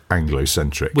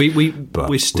Anglo-centric.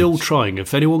 We're still trying.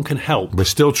 If anyone can help. We're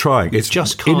still trying. It's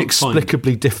just can't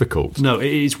inexplicably difficult. No,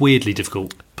 it is weirdly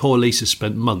difficult. Poor Lisa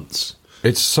spent months.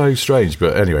 It's so strange,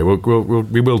 but anyway,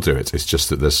 we will do it. It's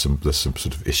just that there's some sort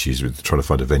of issues with trying to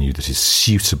find a venue that is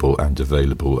suitable and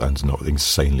available and not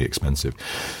insanely expensive.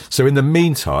 So in the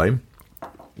meantime,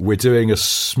 we're doing a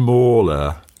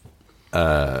smaller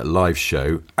live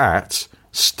show at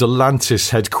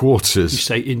Stellantis headquarters. You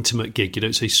say intimate gig, you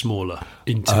don't say smaller.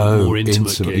 More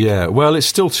intimate gig. Yeah, well, it's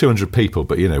still 200 people,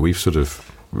 but we've sort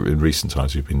of, in recent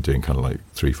times, we've been doing kind of like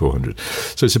 300-400.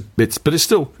 So it's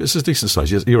a decent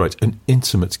size. Yes, you're right, an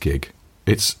intimate gig.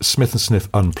 It's Smith and Sniff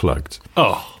Unplugged.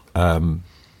 Oh.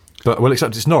 But, well,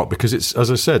 except it's not, because it's,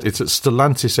 as I said, it's at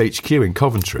Stellantis HQ in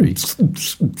Coventry. So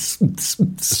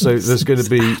there's going to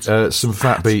be some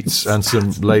fat beats and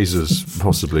some lasers,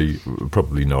 probably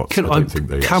not. I don't think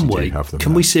they actually do have them.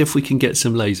 Can we see if we can get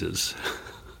some lasers?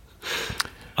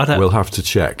 We'll have to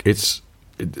check.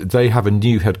 They have a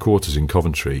new headquarters in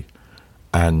Coventry,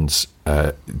 and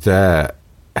their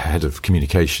head of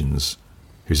communications,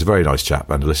 who's a very nice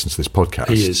chap and listens to this podcast,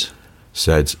 he is,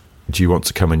 said, do you want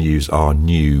to come and use our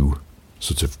new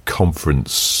sort of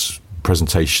conference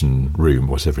presentation room,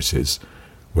 whatever it is,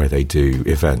 where they do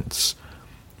events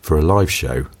for a live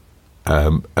show?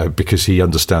 Because he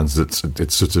understands that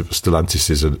it's sort of Stellantis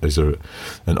is an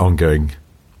ongoing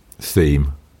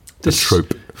theme, a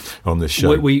trope on this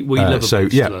show. We love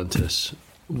Stellantis.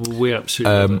 We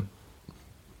absolutely love it.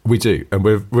 We do, and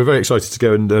we're very excited to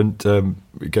go and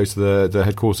go to their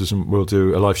headquarters, and we'll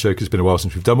do a live show, because it's been a while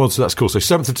since we've done one, so that's cool. So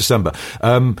 7th of December.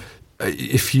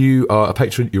 If you are a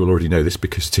patron, you will already know this,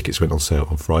 because tickets went on sale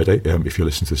on Friday. If you're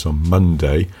listening to this on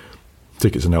Monday,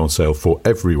 tickets are now on sale for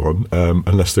everyone,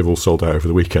 unless they've all sold out over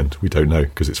the weekend. We don't know,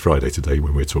 because it's Friday today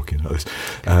when we're talking about this.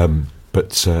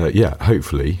 But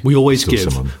hopefully we always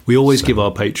give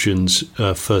our patrons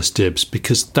first dibs,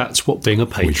 because that's what being a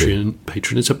patron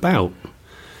is about.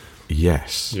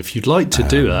 Yes. If you'd like to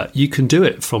do that, you can do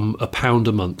it from £1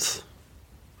 a month.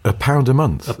 £1 a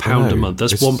month? £1 a month.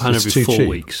 That's £1 every 4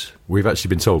 weeks. We've actually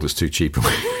been told it's too cheap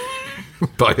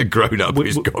by a grown-up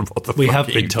who's gone, what the fuck we have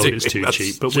been told it's too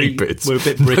cheap, but we're a bit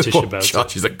British about it.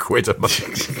 Charges £1 a month.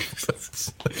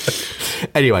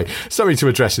 Anyway, something to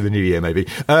address in the new year, maybe.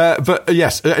 But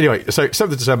yes, anyway, so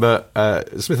 7th of December,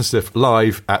 Smith and Sniff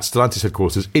live at Stellantis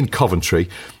headquarters in Coventry.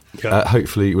 Yeah.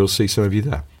 Hopefully we'll see some of you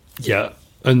there. Yeah.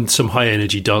 And some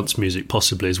high-energy dance music,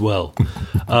 possibly, as well.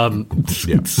 So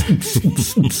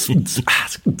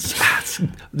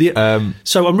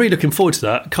I'm really looking forward to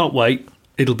that. Can't wait.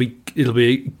 It'll be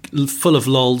full of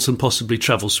lols and possibly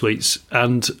travel sweets.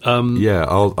 And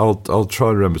I'll try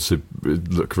and remember to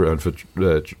look around for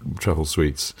travel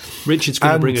sweets. Richard's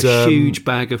going to bring a huge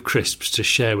bag of crisps to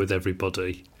share with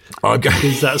everybody.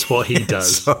 Because that's what he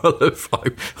does.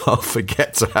 I'll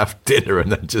forget to have dinner and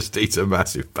then just eat a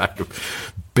massive bag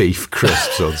of beef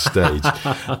crisps on stage.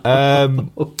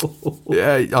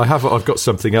 I've got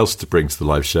something else to bring to the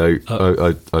live show.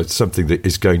 Something that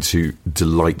is going to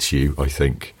delight you, I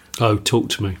think. Oh, talk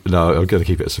to me. No, I'm going to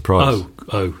keep it a surprise.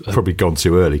 Probably gone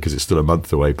too early because it's still a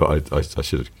month away, but I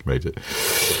should have made it.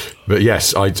 But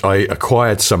yes, I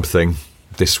acquired something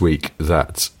this week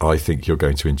that I think you're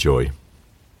going to enjoy.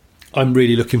 I'm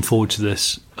really looking forward to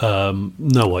this. No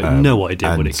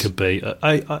idea what it could be.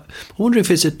 I wonder if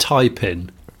it's a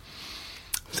tie-pin.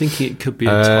 I'm thinking it could be a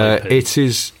tie-pin. It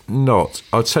is not.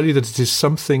 I'll tell you that it is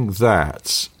something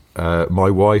that my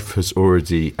wife has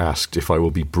already asked if I will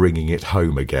be bringing it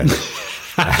home again.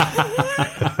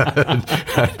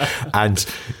 And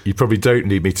you probably don't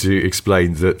need me to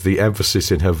explain that the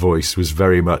emphasis in her voice was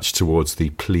very much towards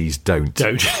the please don't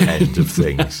end of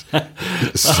things.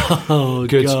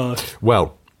 God.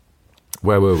 Well,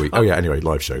 Where were we? Oh, yeah, anyway,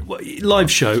 live show. Live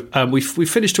show. We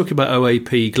finished talking about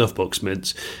OAP glove box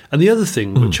mints. And the other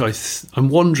thing, which I'm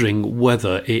wondering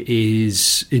whether it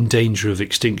is in danger of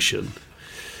extinction.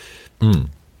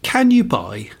 Can you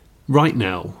buy, right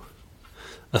now,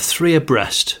 a 3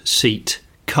 abreast seat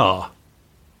car?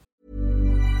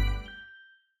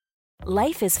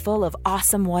 Life is full of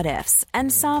awesome what-ifs,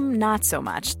 and some not so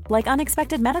much, like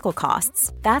unexpected medical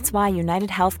costs. That's why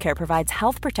United Healthcare provides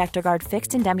Health Protector Guard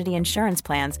fixed indemnity insurance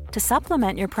plans to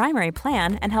supplement your primary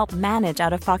plan and help manage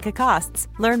out-of-pocket costs.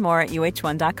 Learn more at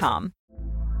uh1.com.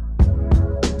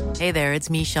 Hey there, it's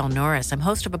Michelle Norris. I'm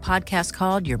host of a podcast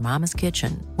called Your Mama's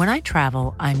Kitchen. When I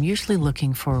travel, I'm usually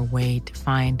looking for a way to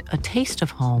find a taste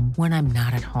of home when I'm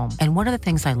not at home. And one of the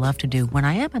things I love to do when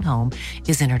I am at home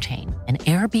is entertain. And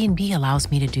Airbnb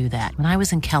allows me to do that. When I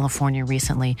was in California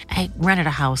recently, I rented a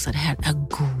house that had a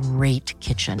great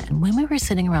kitchen. And when we were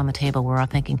sitting around the table, we're all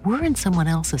thinking, we're in someone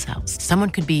else's house. Someone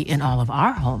could be in all of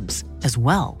our homes as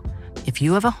well. If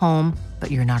you have a home, but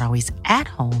you're not always at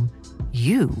home,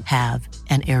 you have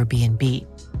an Airbnb.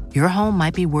 Your home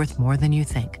might be worth more than you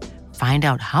think. Find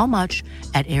out how much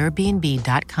at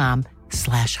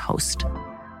airbnb.com/host.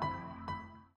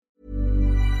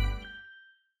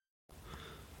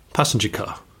 Passenger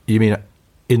car. You mean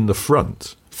in the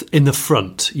front? In the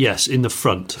front, yes, in the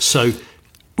front. So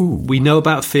we know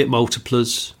about Fiat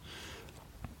Multiplas,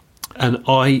 and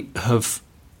I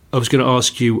was going to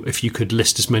ask you if you could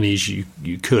list as many as you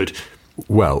could.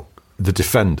 Well, the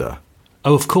Defender.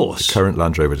 Oh, of course. The current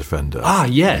Land Rover Defender. Ah,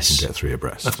 yes. You can get 3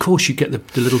 abreast. Of course, you get the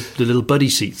little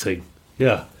buddy seat thing.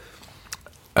 Yeah.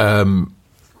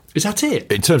 Is that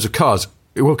it? In terms of cars,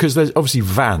 well, because there's obviously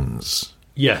vans.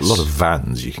 Yes. A lot of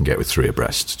vans you can get with 3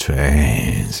 abreast,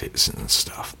 transits and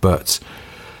stuff. But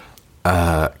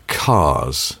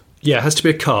cars. Yeah, it has to be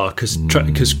a car because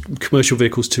commercial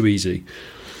vehicles too easy.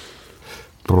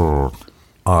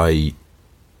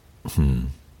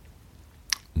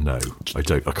 No, I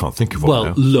don't. I can't think of one. Well,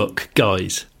 now. Look,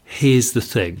 guys, here's the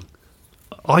thing.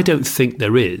 I don't think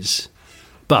there is,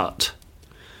 but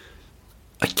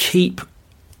I keep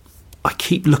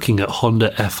looking at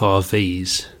Honda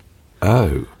FRVs.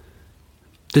 Oh.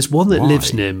 There's one that Why?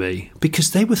 lives near me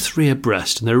because they were 3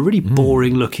 abreast and they're a really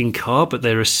boring looking car, but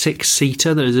they're a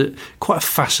 6-seater. There's quite a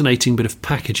fascinating bit of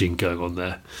packaging going on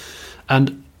there.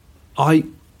 And I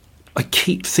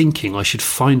keep thinking I should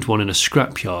find one in a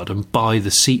scrapyard and buy the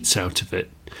seats out of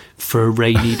it for a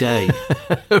rainy day.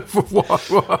 For what?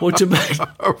 Or to make,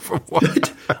 For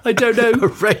what? I don't know. A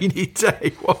rainy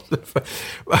day? What the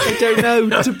I don't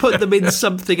know. To put them in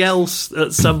something else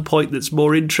at some point that's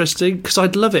more interesting. Because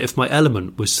I'd love it if my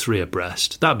Element was 3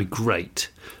 abreast. That'd be great.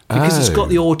 Because it's got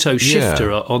the auto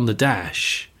shifter on the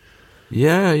dash.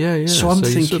 Yeah. So I'm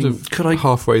thinking, sort of could I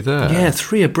halfway there? Yeah,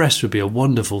 3 abreast would be a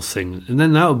wonderful thing, and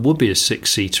then that would be a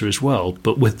 6-seater as well,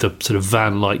 but with the sort of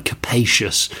van-like,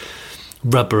 capacious,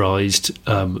 rubberized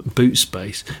boot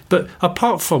space. But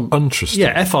apart from interesting,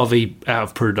 FRV out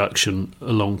of production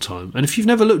a long time, and if you've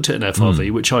never looked at an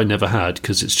FRV, which I never had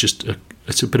because it's just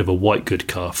it's a bit of a white good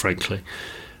car, frankly,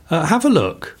 have a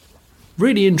look.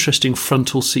 Really interesting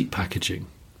frontal seat packaging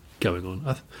going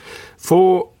on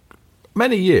for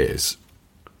many years.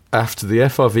 After the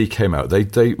FRV came out,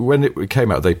 when it came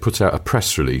out, they put out a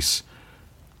press release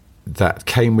that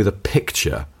came with a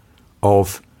picture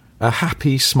of a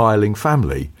happy, smiling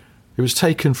family. It was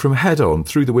taken from head-on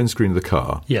through the windscreen of the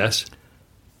car. Yes.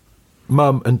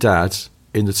 Mum and Dad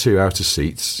in the 2 outer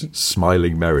seats,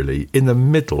 smiling merrily. In the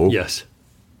middle, yes,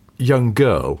 young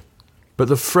girl. But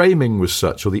the framing was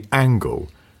such, or the angle,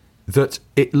 that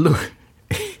it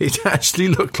actually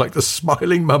looked like the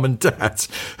smiling mum and dad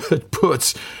had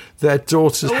put their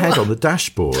daughter's head on the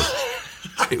dashboard.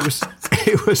 It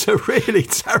was a really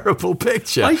terrible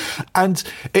picture. And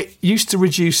it used to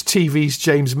reduce TV's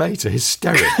James May to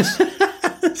hysterics.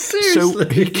 Seriously? So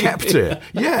he kept it.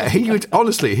 Yeah, he would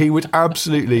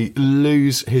absolutely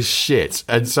lose his shit.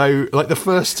 And so, like, the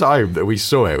first time that we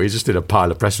saw it, we just did a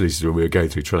pile of press releases when we were going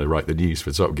through trying to write the news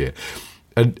for Top Gear.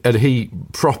 And he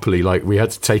properly, like, we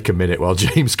had to take a minute while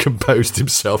James composed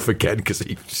himself again because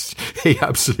he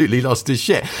absolutely lost his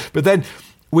shit. But then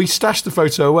we stashed the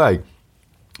photo away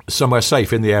somewhere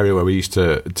safe in the area where we used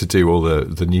to do all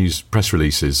the news press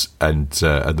releases and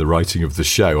the writing of the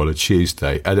show on a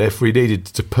Tuesday. And if we needed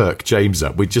to perk James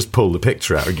up, we'd just pull the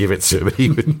picture out and give it to him. He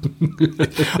would.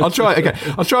 I'll try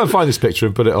and find this picture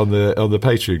and put it on the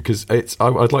Patreon because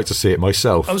I'd like to see it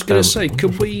myself. I was going to say,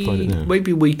 could we?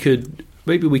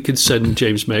 Maybe we could send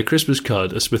James May a Christmas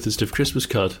card, a Smith and Stiff Christmas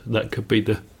card. That could be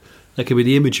the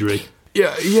imagery.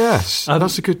 Yeah. Yes.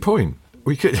 That's a good point.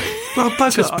 We could. Well,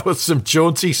 just put some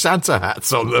jaunty Santa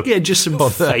hats on them. Yeah, just some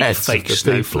fake people.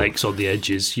 snowflakes on the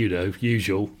edges,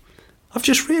 usual. I've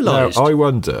just realised. Now, I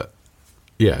wonder.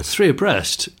 Yes. 3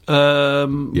 abreast.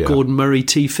 Gordon Murray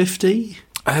T50.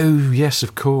 Oh, yes,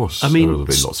 of course. I mean, there'll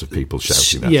be lots of people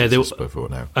shouting that before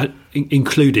now.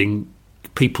 Including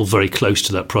people very close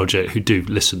to that project who do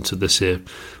listen to this here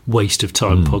waste of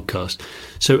time podcast.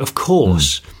 So, of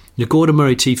course, the Gordon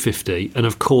Murray T50 and,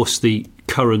 of course, the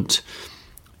current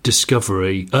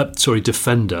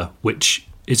Defender, which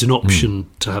is an option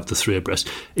to have the 3 abreast.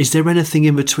 Is there anything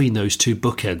in between those two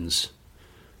bookends?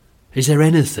 Is there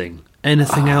anything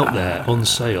out there on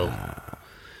sale?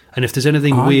 And if there's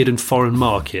anything weird and foreign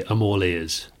market, I'm all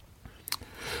ears.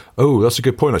 Oh, that's a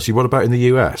good point, actually. What about in the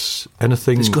US?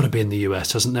 Anything? There's got to be in the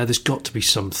US, hasn't there? There's got to be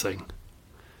something.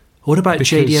 What about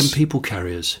JDM people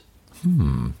carriers?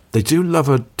 They do love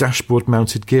a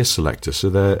dashboard-mounted gear selector, so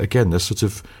they're sort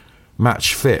of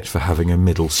match fit for having a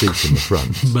middle seat in the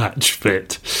front. Match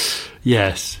fit,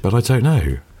 yes. But I don't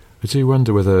know. I do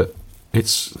wonder whether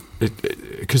it's...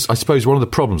 Because I suppose one of the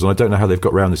problems, and I don't know how they've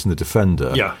got around this in the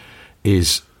Defender,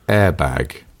 is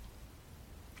airbag.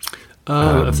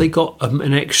 Have they got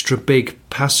an extra big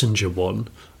passenger one,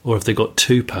 or have they got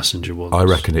 2 passenger ones? I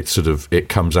reckon it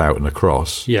comes out and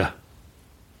across. Yeah.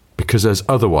 Because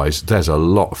there's a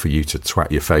lot for you to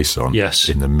twat your face on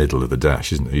in the middle of the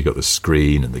dash, isn't there? You've got the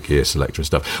screen and the gear selector and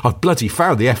stuff. I've bloody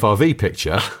found the FRV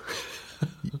picture.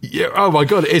 Yeah, oh my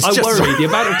God, I worry the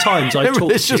amount of times I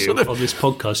talk to you on this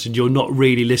podcast and you're not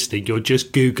really listening, you're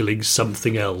just Googling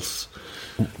something else.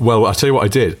 Well, I'll tell you what I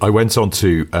did. I went on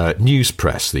to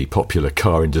Newspress, the popular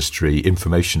car industry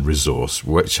information resource,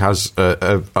 which has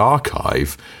an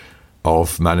archive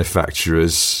of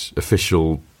manufacturers'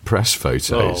 official press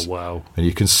photos. Oh, wow. And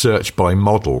you can search by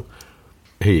model.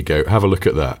 Here you go. Have a look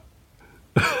at that.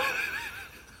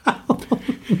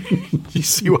 You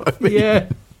see what I mean? Yeah.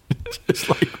 It's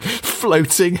like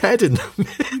floating head in the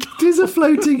middle. It is a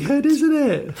floating head, isn't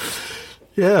it?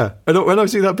 Yeah. And when I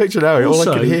see that picture now, all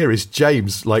I can hear is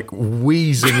James, like,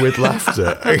 wheezing with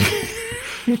laughter.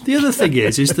 The other thing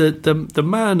is that the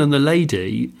man and the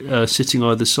lady sitting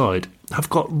either side have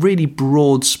got really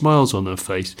broad smiles on their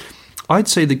face. I'd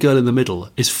say the girl in the middle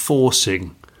is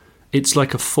forcing. It's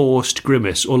like a forced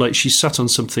grimace, or like she's sat on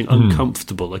something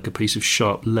uncomfortable, like a piece of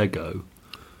sharp Lego.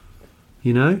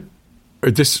 You know?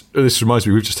 This reminds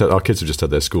me, our kids have just had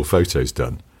their school photos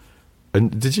done.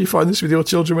 And did you find this with your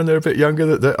children when they're a bit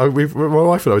younger? My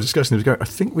wife and I were discussing, I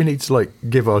think we need to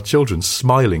give our children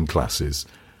smiling classes.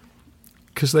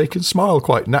 Because they can smile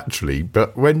quite naturally,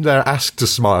 but when they're asked to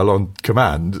smile on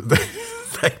command,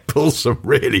 they pull some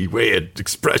really weird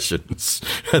expressions,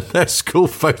 and their school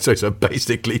photos are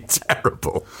basically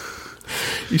terrible.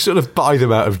 You sort of buy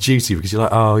them out of duty because you're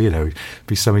like, it'd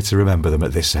be something to remember them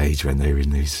at this age when they were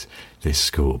in this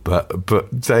school. But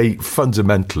they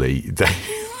fundamentally, they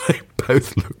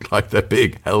both look like they're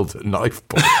being held at knife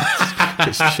point.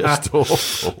 It's just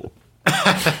awful.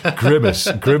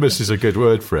 Grimace is a good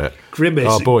word for it. Grimace.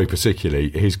 Our boy particularly,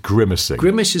 he's grimacing.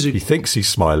 He thinks he's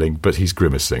smiling, but he's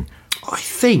grimacing. I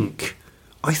think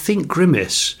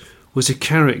Grimace was a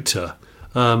character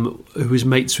who was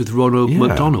mates with Ronald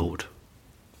McDonald.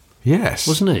 Yes.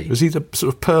 Wasn't he? Was he the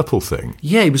sort of purple thing?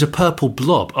 Yeah, he was a purple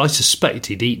blob. I suspect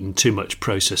he'd eaten too much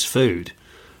processed food.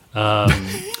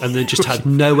 And then just had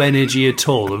no energy at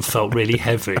all and felt really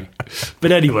heavy.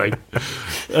 But anyway.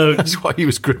 That's why he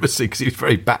was grimacing, because he was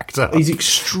very backed up. He's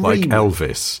extremely... Like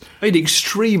Elvis. He's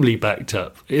extremely backed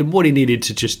up. And what he needed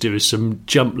to just do is some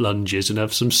jump lunges and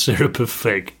have some syrup of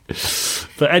fig.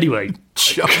 But anyway...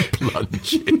 Jump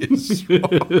lunges?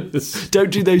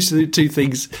 Don't do those two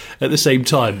things at the same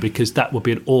time, because that would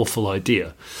be an awful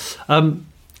idea.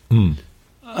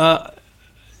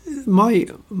 My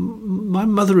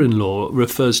mother-in-law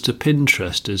refers to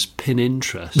Pinterest as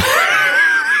Pininterest.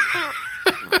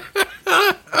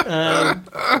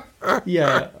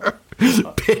 Yeah,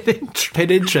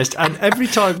 Pininterest, and every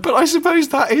time. But I suppose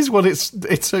that is what it's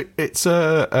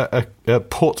a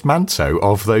portmanteau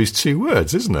of those two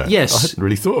words, isn't it? Yes, I hadn't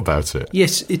really thought about it.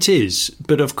 Yes, it is.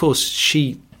 But of course,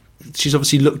 she's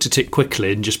obviously looked at it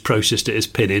quickly and just processed it as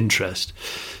Pininterest.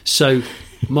 So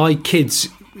my kids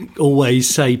always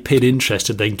say Pininterest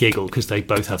and then giggle because they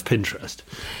both have Pinterest.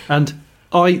 And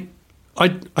I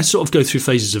sort of go through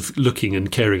phases of looking and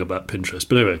caring about Pinterest.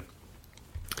 But anyway,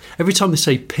 every time they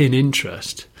say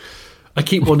Pininterest, I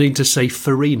keep wanting to say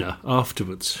Farina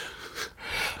afterwards.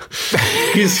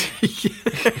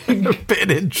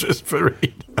 Pinterest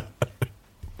Farina.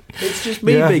 It's just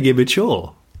me being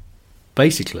immature.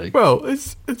 basically. Well,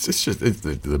 it's just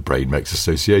the brain makes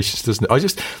associations, doesn't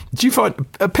it? Do you find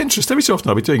Pinterest every so often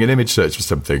I'll be doing an image search for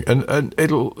something and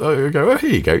it'll go, oh, here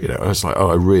you go. You know, I was like, oh,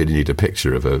 I really need a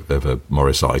picture of a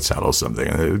Morris Ital or something.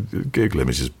 And Google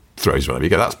Images throws one. You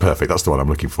go, that's perfect. That's the one I'm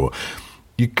looking for.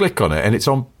 You click on it and it's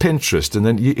on Pinterest, and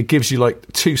then it gives you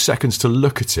like 2 seconds to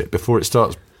look at it before it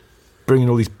starts bringing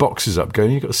all these boxes up,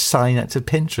 going, you've got to sign up to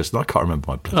Pinterest. And I can't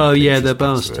remember my bloody Oh, yeah, Pinterest they're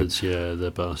password. bastards. Yeah, they're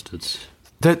bastards.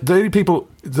 The only people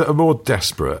that are more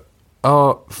desperate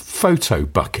are Photo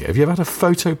Bucket. Have you ever had a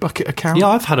Photo Bucket account? Yeah,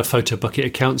 I've had a Photo Bucket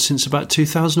account since about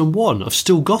 2001. I've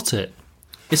still got it.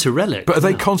 It's a relic. But are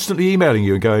they constantly emailing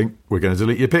you and going, we're going to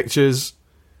delete your pictures?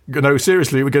 No,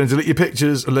 seriously, we're going to delete your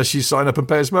pictures unless you sign up and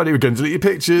pay us money. We're going to delete your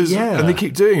pictures. Yeah. And they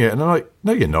keep doing it. And I'm like,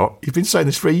 no, you're not. You've been saying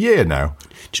this for a year now.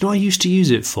 Do you know what I used to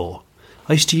use it for?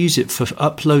 I used to use it for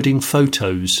uploading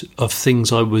photos of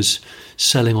things I was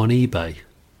selling on eBay.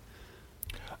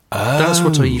 That's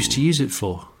what I used to use it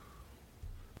for.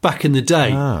 Back in the day,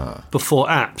 before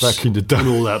apps. Back in the day. And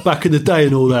all that. Back in the day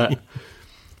and all that.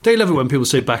 Don't you love it when people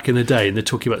say back in the day and they're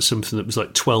talking about something that was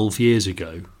like 12 years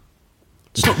ago?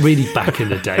 It's not really back in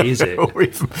the day, is it? Or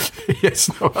even, yes,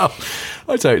 well,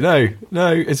 I don't know.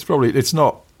 No, it's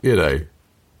not, you know,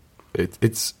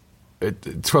 it's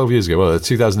 12 years ago, well,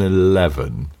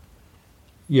 2011.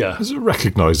 Yeah. It's a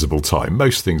recognisable time.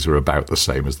 Most things are about the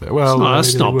same as they were. Well,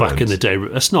 that's not back in the day.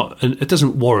 That's not. It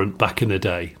doesn't warrant back in the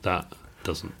day. That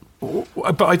doesn't.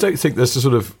 But I don't think there's a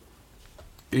sort of,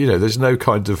 you know, there's no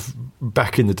kind of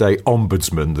back in the day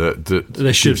ombudsman that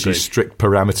there should gives you be strict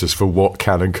parameters for what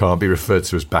can and can't be referred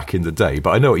to as back in the day.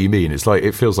 But I know what you mean. It's like,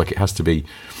 it feels like it has to be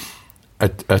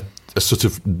a sort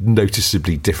of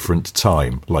noticeably different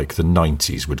time, like the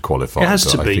 90s would qualify. It has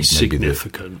to I be think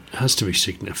significant. It has to be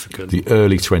significant. The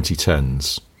early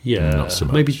 2010s. Yeah, not so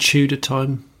much. maybe Tudor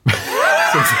time.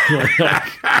 Something like that.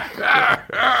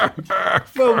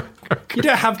 Well, you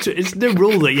don't have to. It's no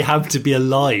rule that you have to be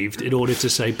alive in order to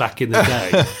say back in the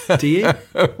day, do you?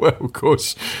 Well, of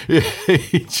course.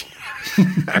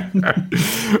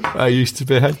 I used to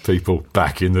behead people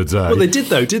back in the day. Well, they did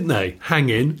though, didn't they? Hang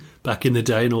in back in the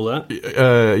day and all that.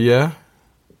 Yeah.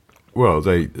 Well,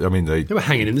 they were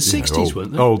hanging in the 60s,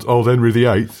 weren't they? Old Henry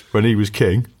VIII, when he was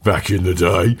king, back in the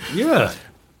day. Yeah.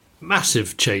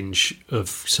 Massive change of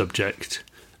subject.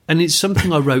 And it's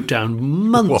something I wrote down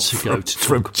months ago to talk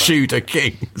from about. Tudor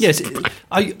kings. Yes.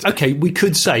 Okay, we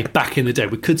could say back in the day.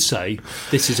 We could say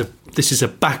this is a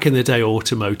back in the day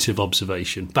automotive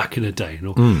observation. Back in the day and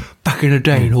all. Back in the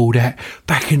day and all that.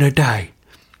 Back in the day.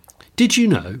 Did you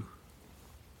know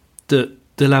that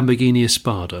the Lamborghini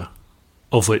Espada,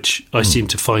 of which I seem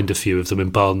to find a few of them in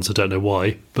barns, I don't know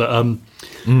why, but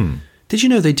did you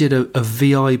know they did a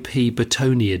VIP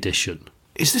Bertoni edition?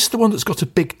 Is this the one that's got a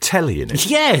big telly in it?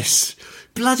 Yes!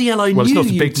 Bloody hell, I knew. Well, it's not a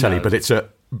big you'd telly, know. but it's a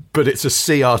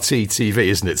CRT TV,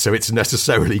 isn't it? So it's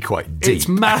necessarily quite deep. It's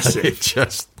massive.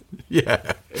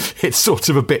 It's sort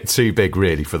of a bit too big,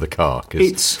 really, for the car,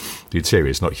 because the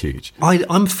interior's not huge.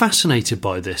 I'm fascinated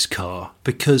by this car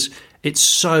because it's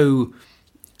so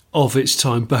of its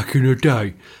time back in the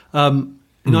day.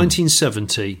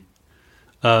 1970,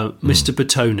 Mr.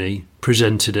 Bertoni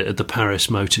presented it at the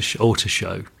Paris Auto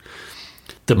Show.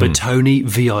 The Bertoni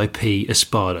VIP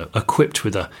Espada, equipped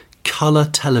with a colour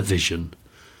television,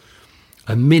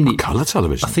 a colour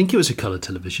television? I think it was a colour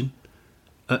television,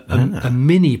 a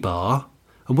mini bar.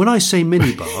 And when I say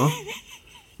mini bar,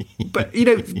 but you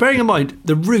know, bearing in mind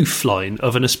the roof line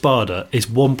of an Espada is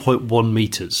 1.1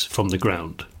 metres from the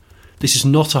ground. This is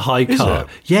not a high car.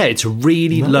 Yeah, it's a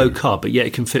really low car, but yet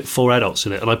it can fit 4 adults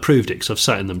in it. And I proved it because I've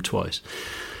sat in them twice.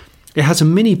 It has a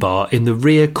minibar in the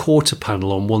rear quarter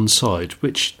panel on one side,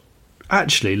 which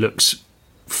actually looks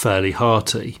fairly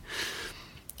hearty.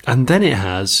 And then it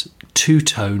has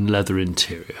two-tone leather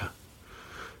interior.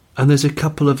 And there's a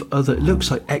couple of other... It looks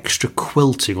like extra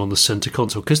quilting on the centre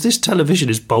console, because this television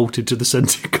is bolted to the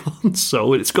centre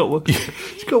console, and it's got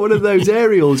one of those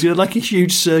aerials, you know, like a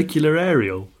huge circular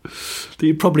aerial that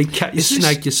you probably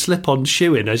snag your slip-on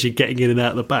shoe in as you're getting in and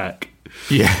out the back.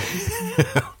 Yeah.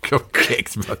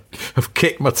 I've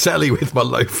kicked my telly with my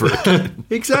loafer again.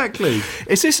 Exactly.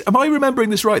 Am I remembering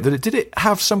this right? Did it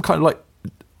have some kind of like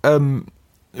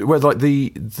where like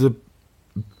the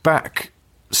back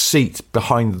seat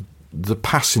behind the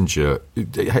passenger,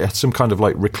 it had some kind of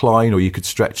like recline, or you could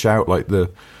stretch out like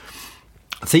the...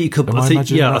 I think you could.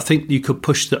 I think you could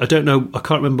push the... I don't know. I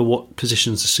can't remember what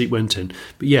positions the seat went in,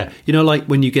 but yeah, you know, like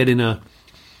when you get in an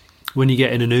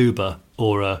Uber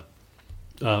or a...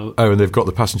 and they've got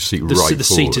the passenger seat right forward. The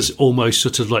seat is almost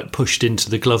sort of like pushed into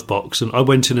the glove box. And I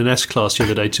went in an S-Class the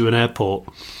other day to an airport,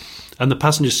 and the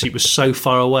passenger seat was so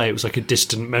far away, it was like a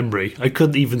distant memory. I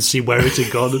couldn't even see where it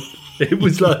had gone. It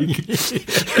was like,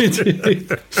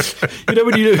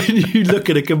 when you look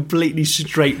at a completely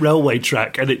straight railway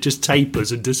track and it just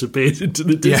tapers and disappears into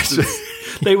the distance.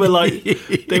 Yes. They were like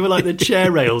the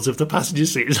chair rails of the passenger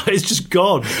seat. It's just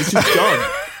gone. It's just gone.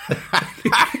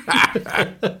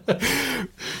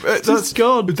 That's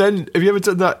gone. But then, have you ever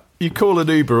done that? You call an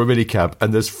Uber or a minicab,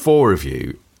 and there's 4 of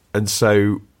you, and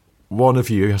so one of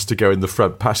you has to go in the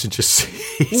front passenger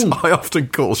seat. I often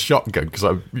call shotgun because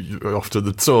I'm often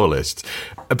the tallest,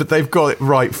 but they've got it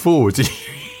right forward.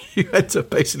 You end up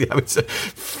basically having to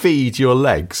feed your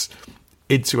legs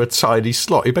into a tiny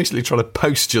slot. You're basically trying to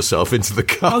post yourself into the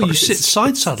car. Oh, you sit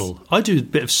side saddle. I do a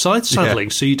bit of side saddling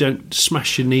so you don't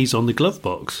smash your knees on the glove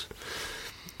box.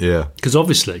 Yeah. Because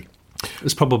obviously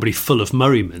it's probably full of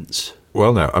Murray mints.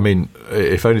 Well, no, I mean,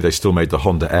 if only they still made the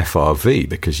Honda FRV,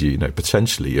 because,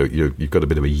 potentially you've got a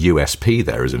bit of a USP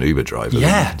there as an Uber driver.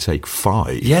 Yeah. You can take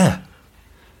 5. Yeah.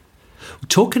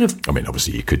 Talking of... I mean,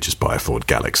 obviously you could just buy a Ford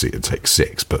Galaxy and take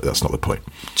 6, but that's not the point.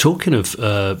 Talking of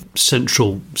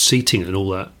central seating and all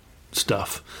that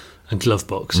stuff and glove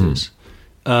boxes,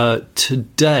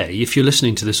 today, if you're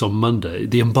listening to this on Monday,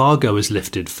 the embargo is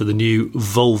lifted for the new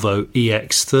Volvo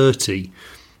EX30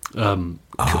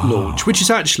 launch, which is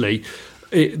actually...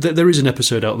 there is an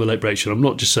episode out of the Late Break Show. I'm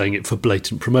not just saying it for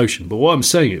blatant promotion, but what I'm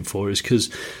saying it for is because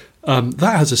that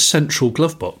has a central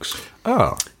glove box.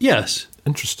 Ah. Yes.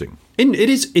 Interesting. It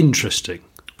is interesting.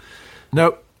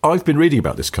 Now, I've been reading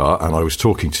about this car, and I was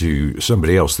talking to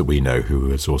somebody else that we know who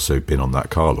has also been on that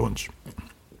car launch.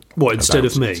 What, instead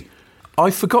of me?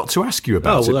 I forgot to ask you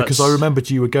about it because I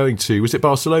remembered you were going to... Was it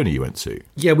Barcelona you went to?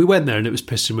 Yeah, we went there and it was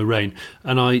pissing with rain.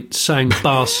 And I sang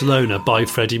Barcelona by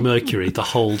Freddie Mercury the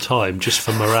whole time just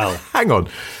for morale. Hang on.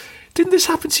 Didn't this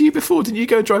happen to you before? Didn't you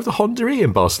go and drive the Honda E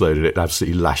in Barcelona and it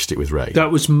absolutely lashed it with rain?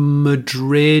 That was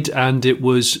Madrid, and it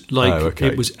was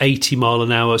it was 80 mile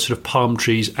an hour, sort of palm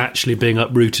trees actually being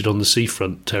uprooted on the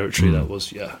seafront territory. That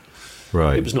was, yeah.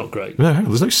 Right. It was not great. No,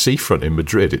 there's no seafront in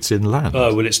Madrid. It's inland.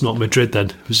 Oh, well, it's not Madrid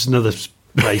then. It was another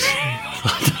place.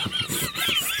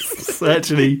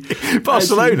 Actually,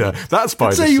 Barcelona, that's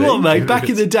by the sea. I'll tell you what, mate, back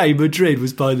in the day, Madrid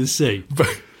was by the sea.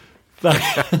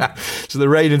 So the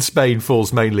rain in Spain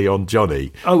falls mainly on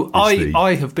Johnny. Oh,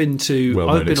 I have been to...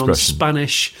 I've been on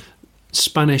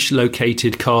Spanish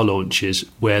located car launches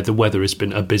where the weather has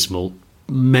been abysmal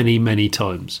many, many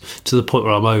times, to the point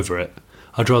where I'm over it.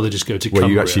 I'd rather just go to Cumbria.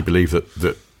 Well, you actually believe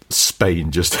that Spain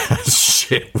just has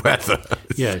shit weather.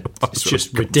 Yeah, it's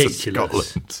just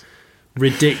ridiculous.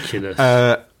 Ridiculous.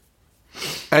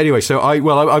 Anyway, so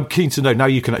I'm keen to know, now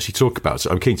you can actually talk about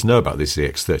it, I'm keen to know about this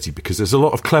EX30 because there's a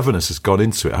lot of cleverness has gone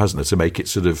into it, hasn't there, to make it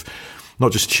sort of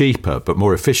not just cheaper, but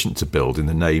more efficient to build in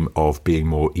the name of being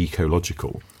more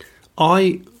ecological.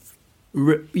 I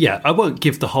won't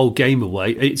give the whole game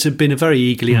away. It's been a very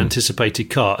eagerly anticipated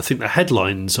car. I think the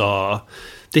headlines are,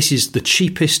 this is the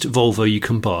cheapest Volvo you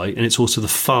can buy, and it's also the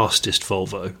fastest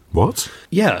Volvo. What?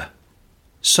 Yeah.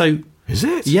 So... Is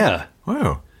it? Yeah.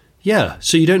 Wow. Yeah,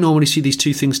 so you don't normally see these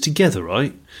two things together,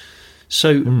 right?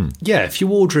 So, yeah, if you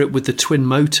order it with the twin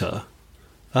motor,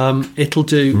 it'll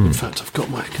do... In fact,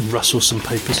 I can rustle some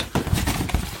papers.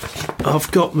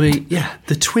 I've got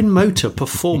the twin motor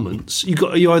performance.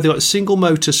 You either got a single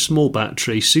motor small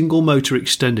battery, single motor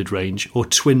extended range, or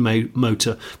twin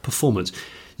motor performance.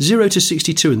 0 to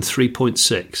 62 in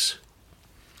 3.6.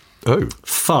 Oh.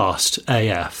 Fast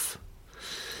AF.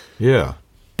 Yeah.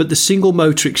 But the single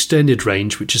motor extended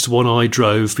range, which is the one I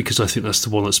drove because I think that's the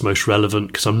one that's most relevant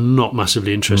because I'm not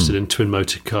massively interested in twin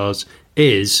motor cars,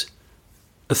 is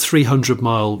a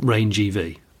 300-mile range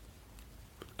EV.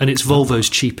 And it's Volvo's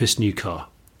cheapest new car.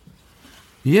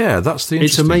 Yeah, that's the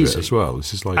interesting bit amazing as well.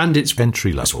 This is like it's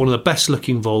entry level. It's one of the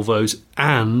best-looking Volvos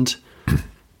and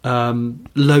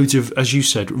loads of, as you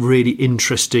said, really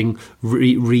interesting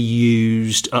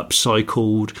reused,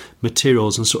 upcycled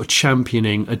materials and sort of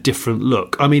championing a different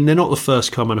look. I mean, they're not the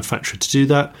first car manufacturer to do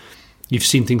that. You've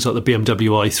seen things like the BMW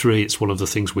i3. It's one of the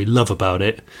things we love about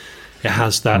it. It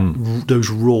has those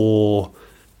raw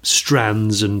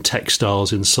strands and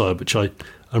textiles inside, which I'm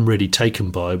really taken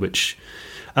by. But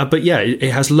yeah,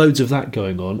 it has loads of that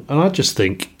going on, and I just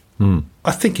think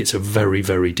I think it's a very,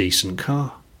 very decent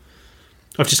car.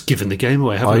 I've just given the game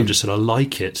away, haven't I? I've just said I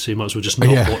like it, so you might as well just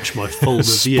not watch my full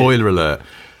review. Spoiler alert.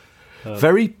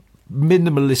 Very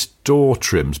minimalist door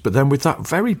trims, but then with that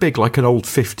very big, like an old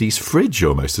 50s fridge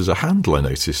almost, as a handle I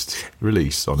noticed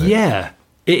release on it. Yeah,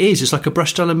 it is. It's like a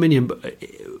brushed aluminium, but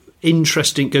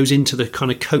interesting, goes into the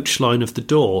kind of coach line of the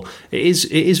door. It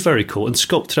is very cool, and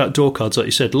sculpted out door cards, like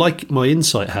you said, like my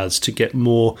Insight has, to get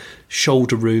more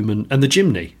shoulder room and the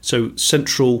chimney. So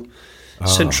central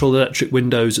electric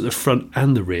windows at the front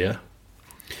and the rear,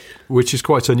 which is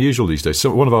quite unusual these days.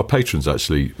 So one of our patrons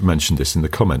actually mentioned this in the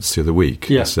comments the other week.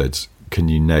 Yeah. He said, can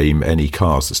you name any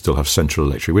cars that still have central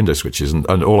electric window switches? And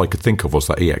all I could think of was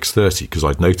that EX30, because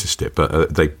I'd noticed it,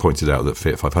 but they pointed out that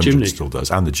Fiat 500 Jimny still does,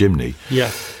 and the Jimny.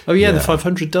 Yeah. Oh, yeah, the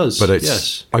 500 does. But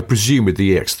yes. I presume with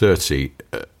the EX30,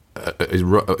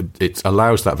 it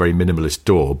allows that very minimalist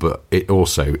door, but it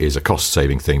also is a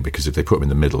cost-saving thing, because if they put them in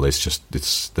the middle, then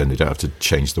they don't have to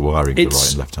change the wiring for the right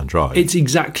and left-hand drive. It's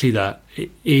exactly that.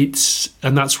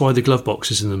 And that's why the glove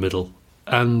box is in the middle.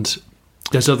 And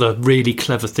there's other really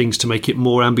clever things to make it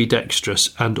more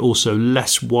ambidextrous, and also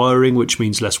less wiring, which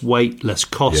means less weight, less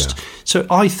cost. Yeah. So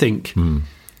I think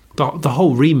the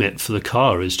whole remit for the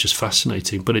car is just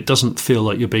fascinating, but it doesn't feel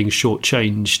like you're being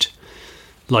shortchanged,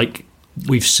 like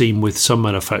we've seen with some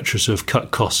manufacturers who have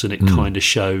cut costs, and it kind of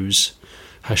shows.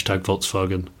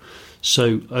 #Volkswagen.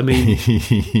 So, I mean,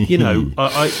 you know,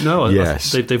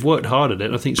 yes. They've worked hard at it,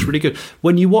 and I think it's really good.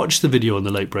 When you watch the video on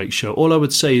the Late Break Show, all I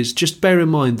would say is just bear in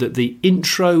mind that the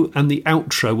intro and the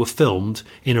outro were filmed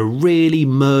in a really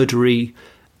murdery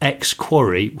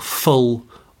ex-quarry full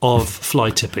of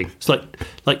fly tipping. It's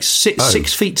like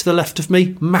 6 feet to the left of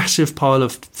me, massive pile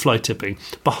of fly tipping.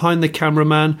 Behind the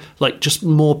cameraman, like just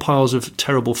more piles of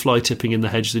terrible fly tipping in the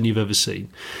hedge than you've ever seen.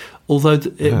 Although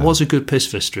it was a good piss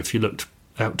vista if you looked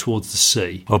out towards the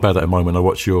sea. I'll bear that in mind when I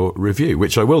watch your review,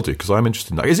 which I will do, because I'm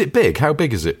interested in that. Is it big? How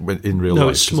big is it in real life? No,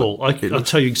 it's small. I'll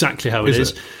tell you exactly how it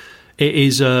is. It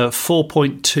is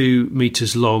 4.2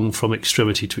 metres long from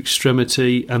extremity to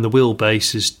extremity, and the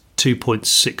wheelbase is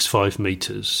 2.65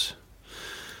 metres.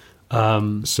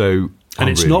 And it's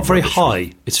really not very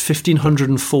high. It's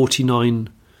 1,549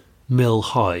 mil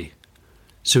high.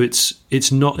 So it's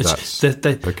not.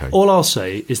 Okay. All I'll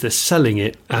say is they're selling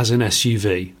it as an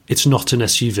SUV. It's not an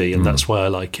SUV, and that's why I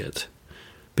like it,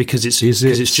 because it's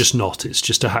just not. It's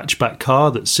just a hatchback car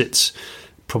that sits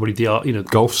probably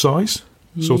golf size,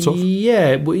 sort of.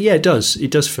 Yeah, it does.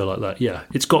 It does feel like that. Yeah,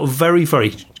 it's got a very,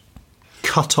 very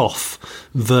cut off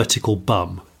vertical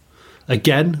bum.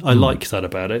 Again, I like that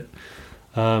about it.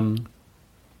 Hasn't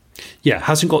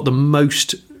got the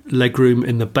most legroom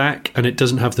in the back, and it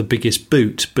doesn't have the biggest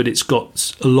boot, but it's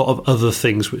got a lot of other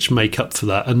things which make up for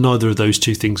that, and neither of those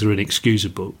two things are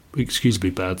inexcusably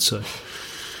bad. So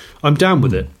I'm down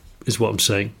with it, is what I'm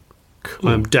saying.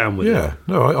 Cool. I'm down with it. Yeah,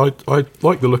 no, I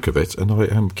like the look of it, and I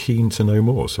am keen to know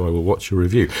more, so I will watch your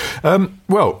review.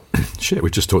 Well, shit, we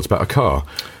just talked about a car.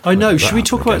 I know. Should we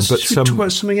talk about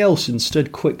something else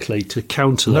instead, quickly, to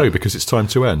counter that? No, because it's time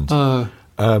to end.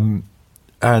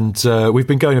 And we've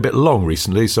been going a bit long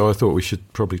recently, so I thought we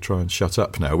should probably try and shut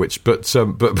up now. But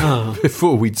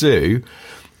before we do,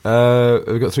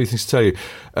 we've got three things to tell you.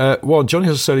 One, Johnny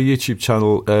has a solo YouTube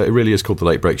channel. It really is called The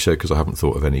Late Break Show, because I haven't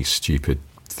thought of any stupid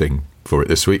thing for it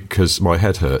this week, because my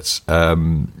head hurts.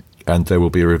 And there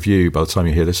will be a review, by the time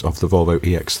you hear this, of the Volvo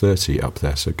EX30 up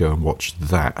there, so go and watch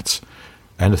that.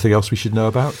 Anything else we should know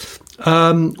about?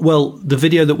 Well, the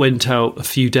video that went out a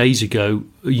few days ago,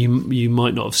 you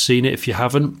might not have seen it if you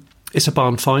haven't. It's a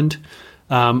barn find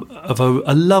of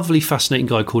a lovely, fascinating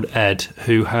guy called Ed,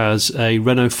 who has a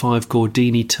Renault 5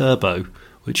 Gordini Turbo,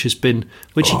 which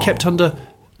he kept under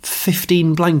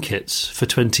 15 blankets for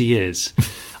 20 years.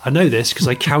 I know this because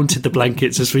I counted the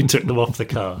blankets as we took them off the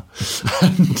car.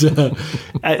 And,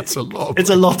 It's a lot.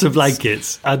 It's a lot of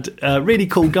blankets. And a really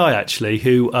cool guy, actually,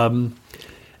 who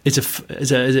is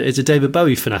a David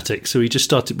Bowie fanatic. So we just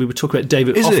started. We were talking about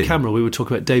David off camera. We were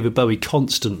talking about David Bowie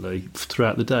constantly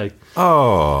throughout the day.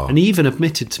 Oh, and he even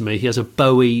admitted to me he has a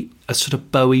sort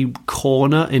of Bowie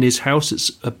corner in his house.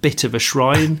 It's a bit of a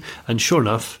shrine. And sure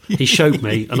enough, he showed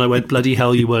me, and I went, "Bloody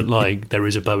hell, you weren't lying. There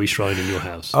is a Bowie shrine in your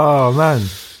house." Oh man,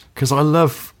 because I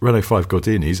love Renault 5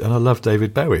 Gordinis and I love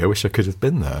David Bowie. I wish I could have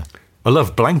been there. I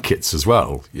love blankets as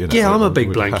well. Yeah, I'm a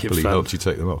big blanket happily fan. Helped you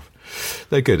take them off.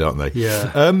 They're good, aren't they?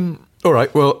 Yeah. All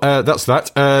right, well, that's that.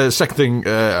 Second thing,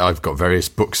 I've got various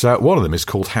books out. One of them is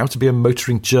called How to Be a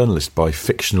Motoring Journalist by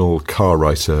fictional car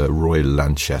writer Roy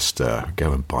Lanchester.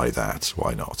 Go and buy that.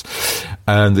 Why not?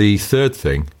 And the third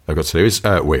thing I've got to do is,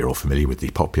 we're all familiar with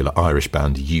the popular Irish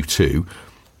band U2,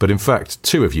 but in fact,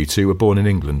 two of U2 were born in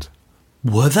England.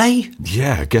 Were they?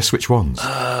 Yeah, guess which ones?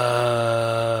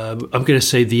 I'm going to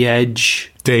say The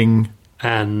Edge. Ding.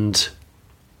 And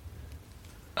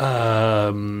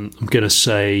I'm going to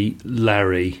say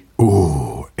Larry.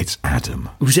 Ooh, it's Adam.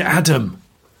 Was it Adam?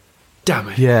 Damn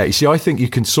it. Yeah, you see, I think you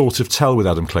can sort of tell with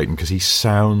Adam Clayton because he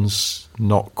sounds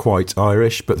not quite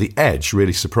Irish, but the edge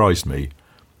really surprised me.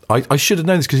 I should have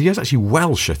known this because he is actually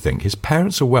Welsh, I think. His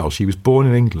parents are Welsh. He was born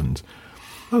in England.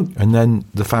 Oh. And then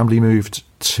the family moved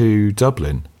to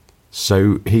Dublin.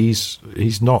 So he's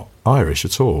not Irish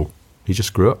at all. He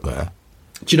just grew up there.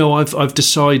 Do you know, I've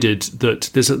decided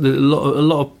that there's a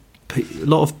lot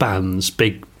of bands,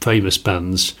 big famous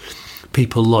bands,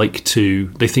 people they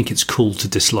think it's cool to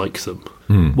dislike them.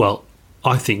 Well,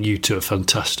 I think you two are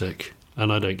fantastic.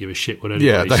 And I don't give a shit what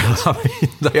anybody says. I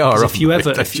mean, they are. If you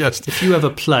ever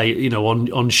play,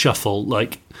 on shuffle,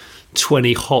 like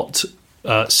 20 hot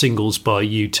singles by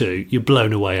U2, you're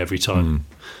blown away every time.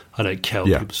 I don't care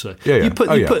what people say.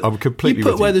 I'm completely. You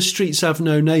put Where the Streets Have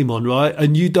No Name on, right,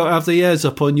 and you don't have the airs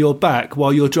up on your back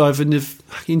while you're driving the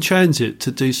fucking transit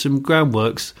to do some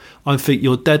groundworks. I think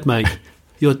you're dead, mate.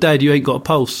 You're dead. You ain't got a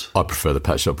pulse. I prefer the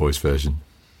Pet Shop Boys version.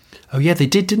 Oh yeah, they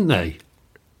did, didn't they?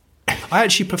 I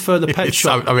actually prefer the Pet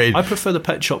Shop. I prefer the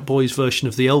Pet Shop Boys version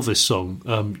of the Elvis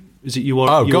song. Is it You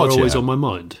Are Always on My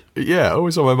Mind? Yeah,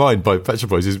 Always on My Mind by Pet Shop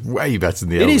Boys is way better than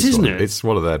the Elvis. It is, isn't one. it? It's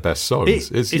one of their best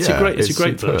songs. It's a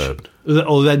great version.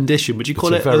 Or rendition. Would you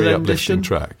call it a very rendition? Uplifting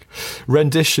track.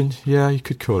 Rendition, yeah, you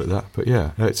could call it that. But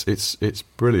yeah, it's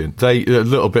brilliant. A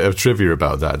little bit of trivia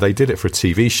about that. They did it for a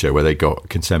TV show where they got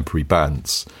contemporary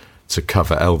bands to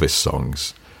cover Elvis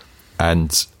songs,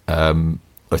 and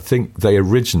I think they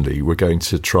originally were going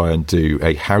to try and do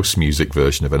a house music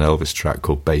version of an Elvis track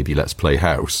called Baby Let's Play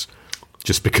House,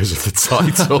 just because of the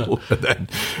title.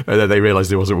 and then they realised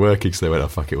it wasn't working, so they went, oh,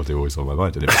 fuck it, we'll do Always on My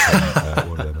Mind. And it became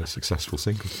one of their most successful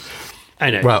singles. I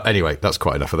know. Well, anyway, that's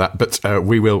quite enough of that. But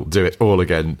we will do it all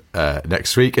again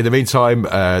next week. In the meantime,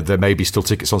 there may be still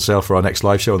tickets on sale for our next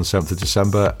live show on the 7th of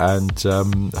December, and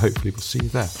hopefully we'll see you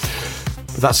there.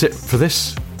 But that's it for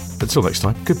this. Until next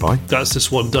time, goodbye. That's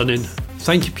this one done in.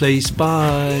 Thank you, please.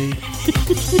 Bye.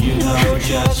 You know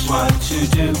just what to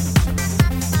do.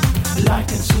 Like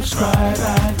and subscribe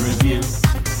and review.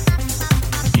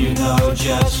 You know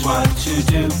just what to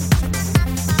do.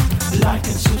 Like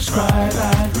and subscribe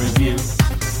and review.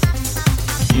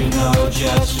 You know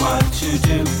just what to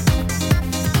do.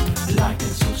 Like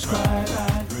and subscribe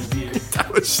and review.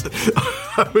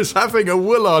 I was having a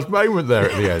Woolard moment there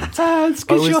at the end.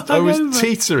 I was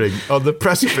teetering on the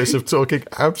precipice of talking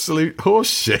absolute horse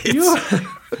shit.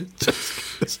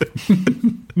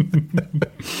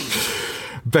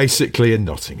 Basically in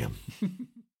Nottingham.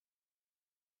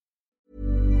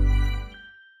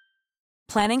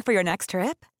 Planning for your next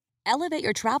trip? Elevate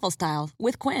your travel style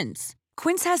with Quince.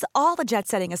 Quince has all the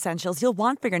jet-setting essentials you'll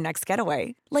want for your next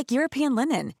getaway, like European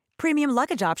linen, premium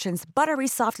luggage options, buttery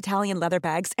soft Italian leather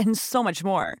bags, and so much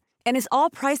more. And is all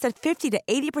priced at 50 to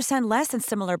 80% less than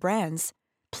similar brands.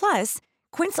 Plus,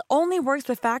 Quince only works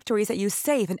with factories that use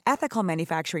safe and ethical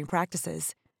manufacturing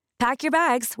practices. Pack your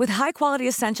bags with high-quality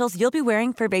essentials you'll be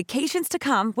wearing for vacations to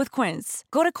come with Quince.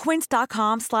 Go to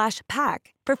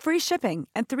quince.com/pack for free shipping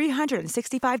and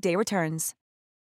 365-day returns.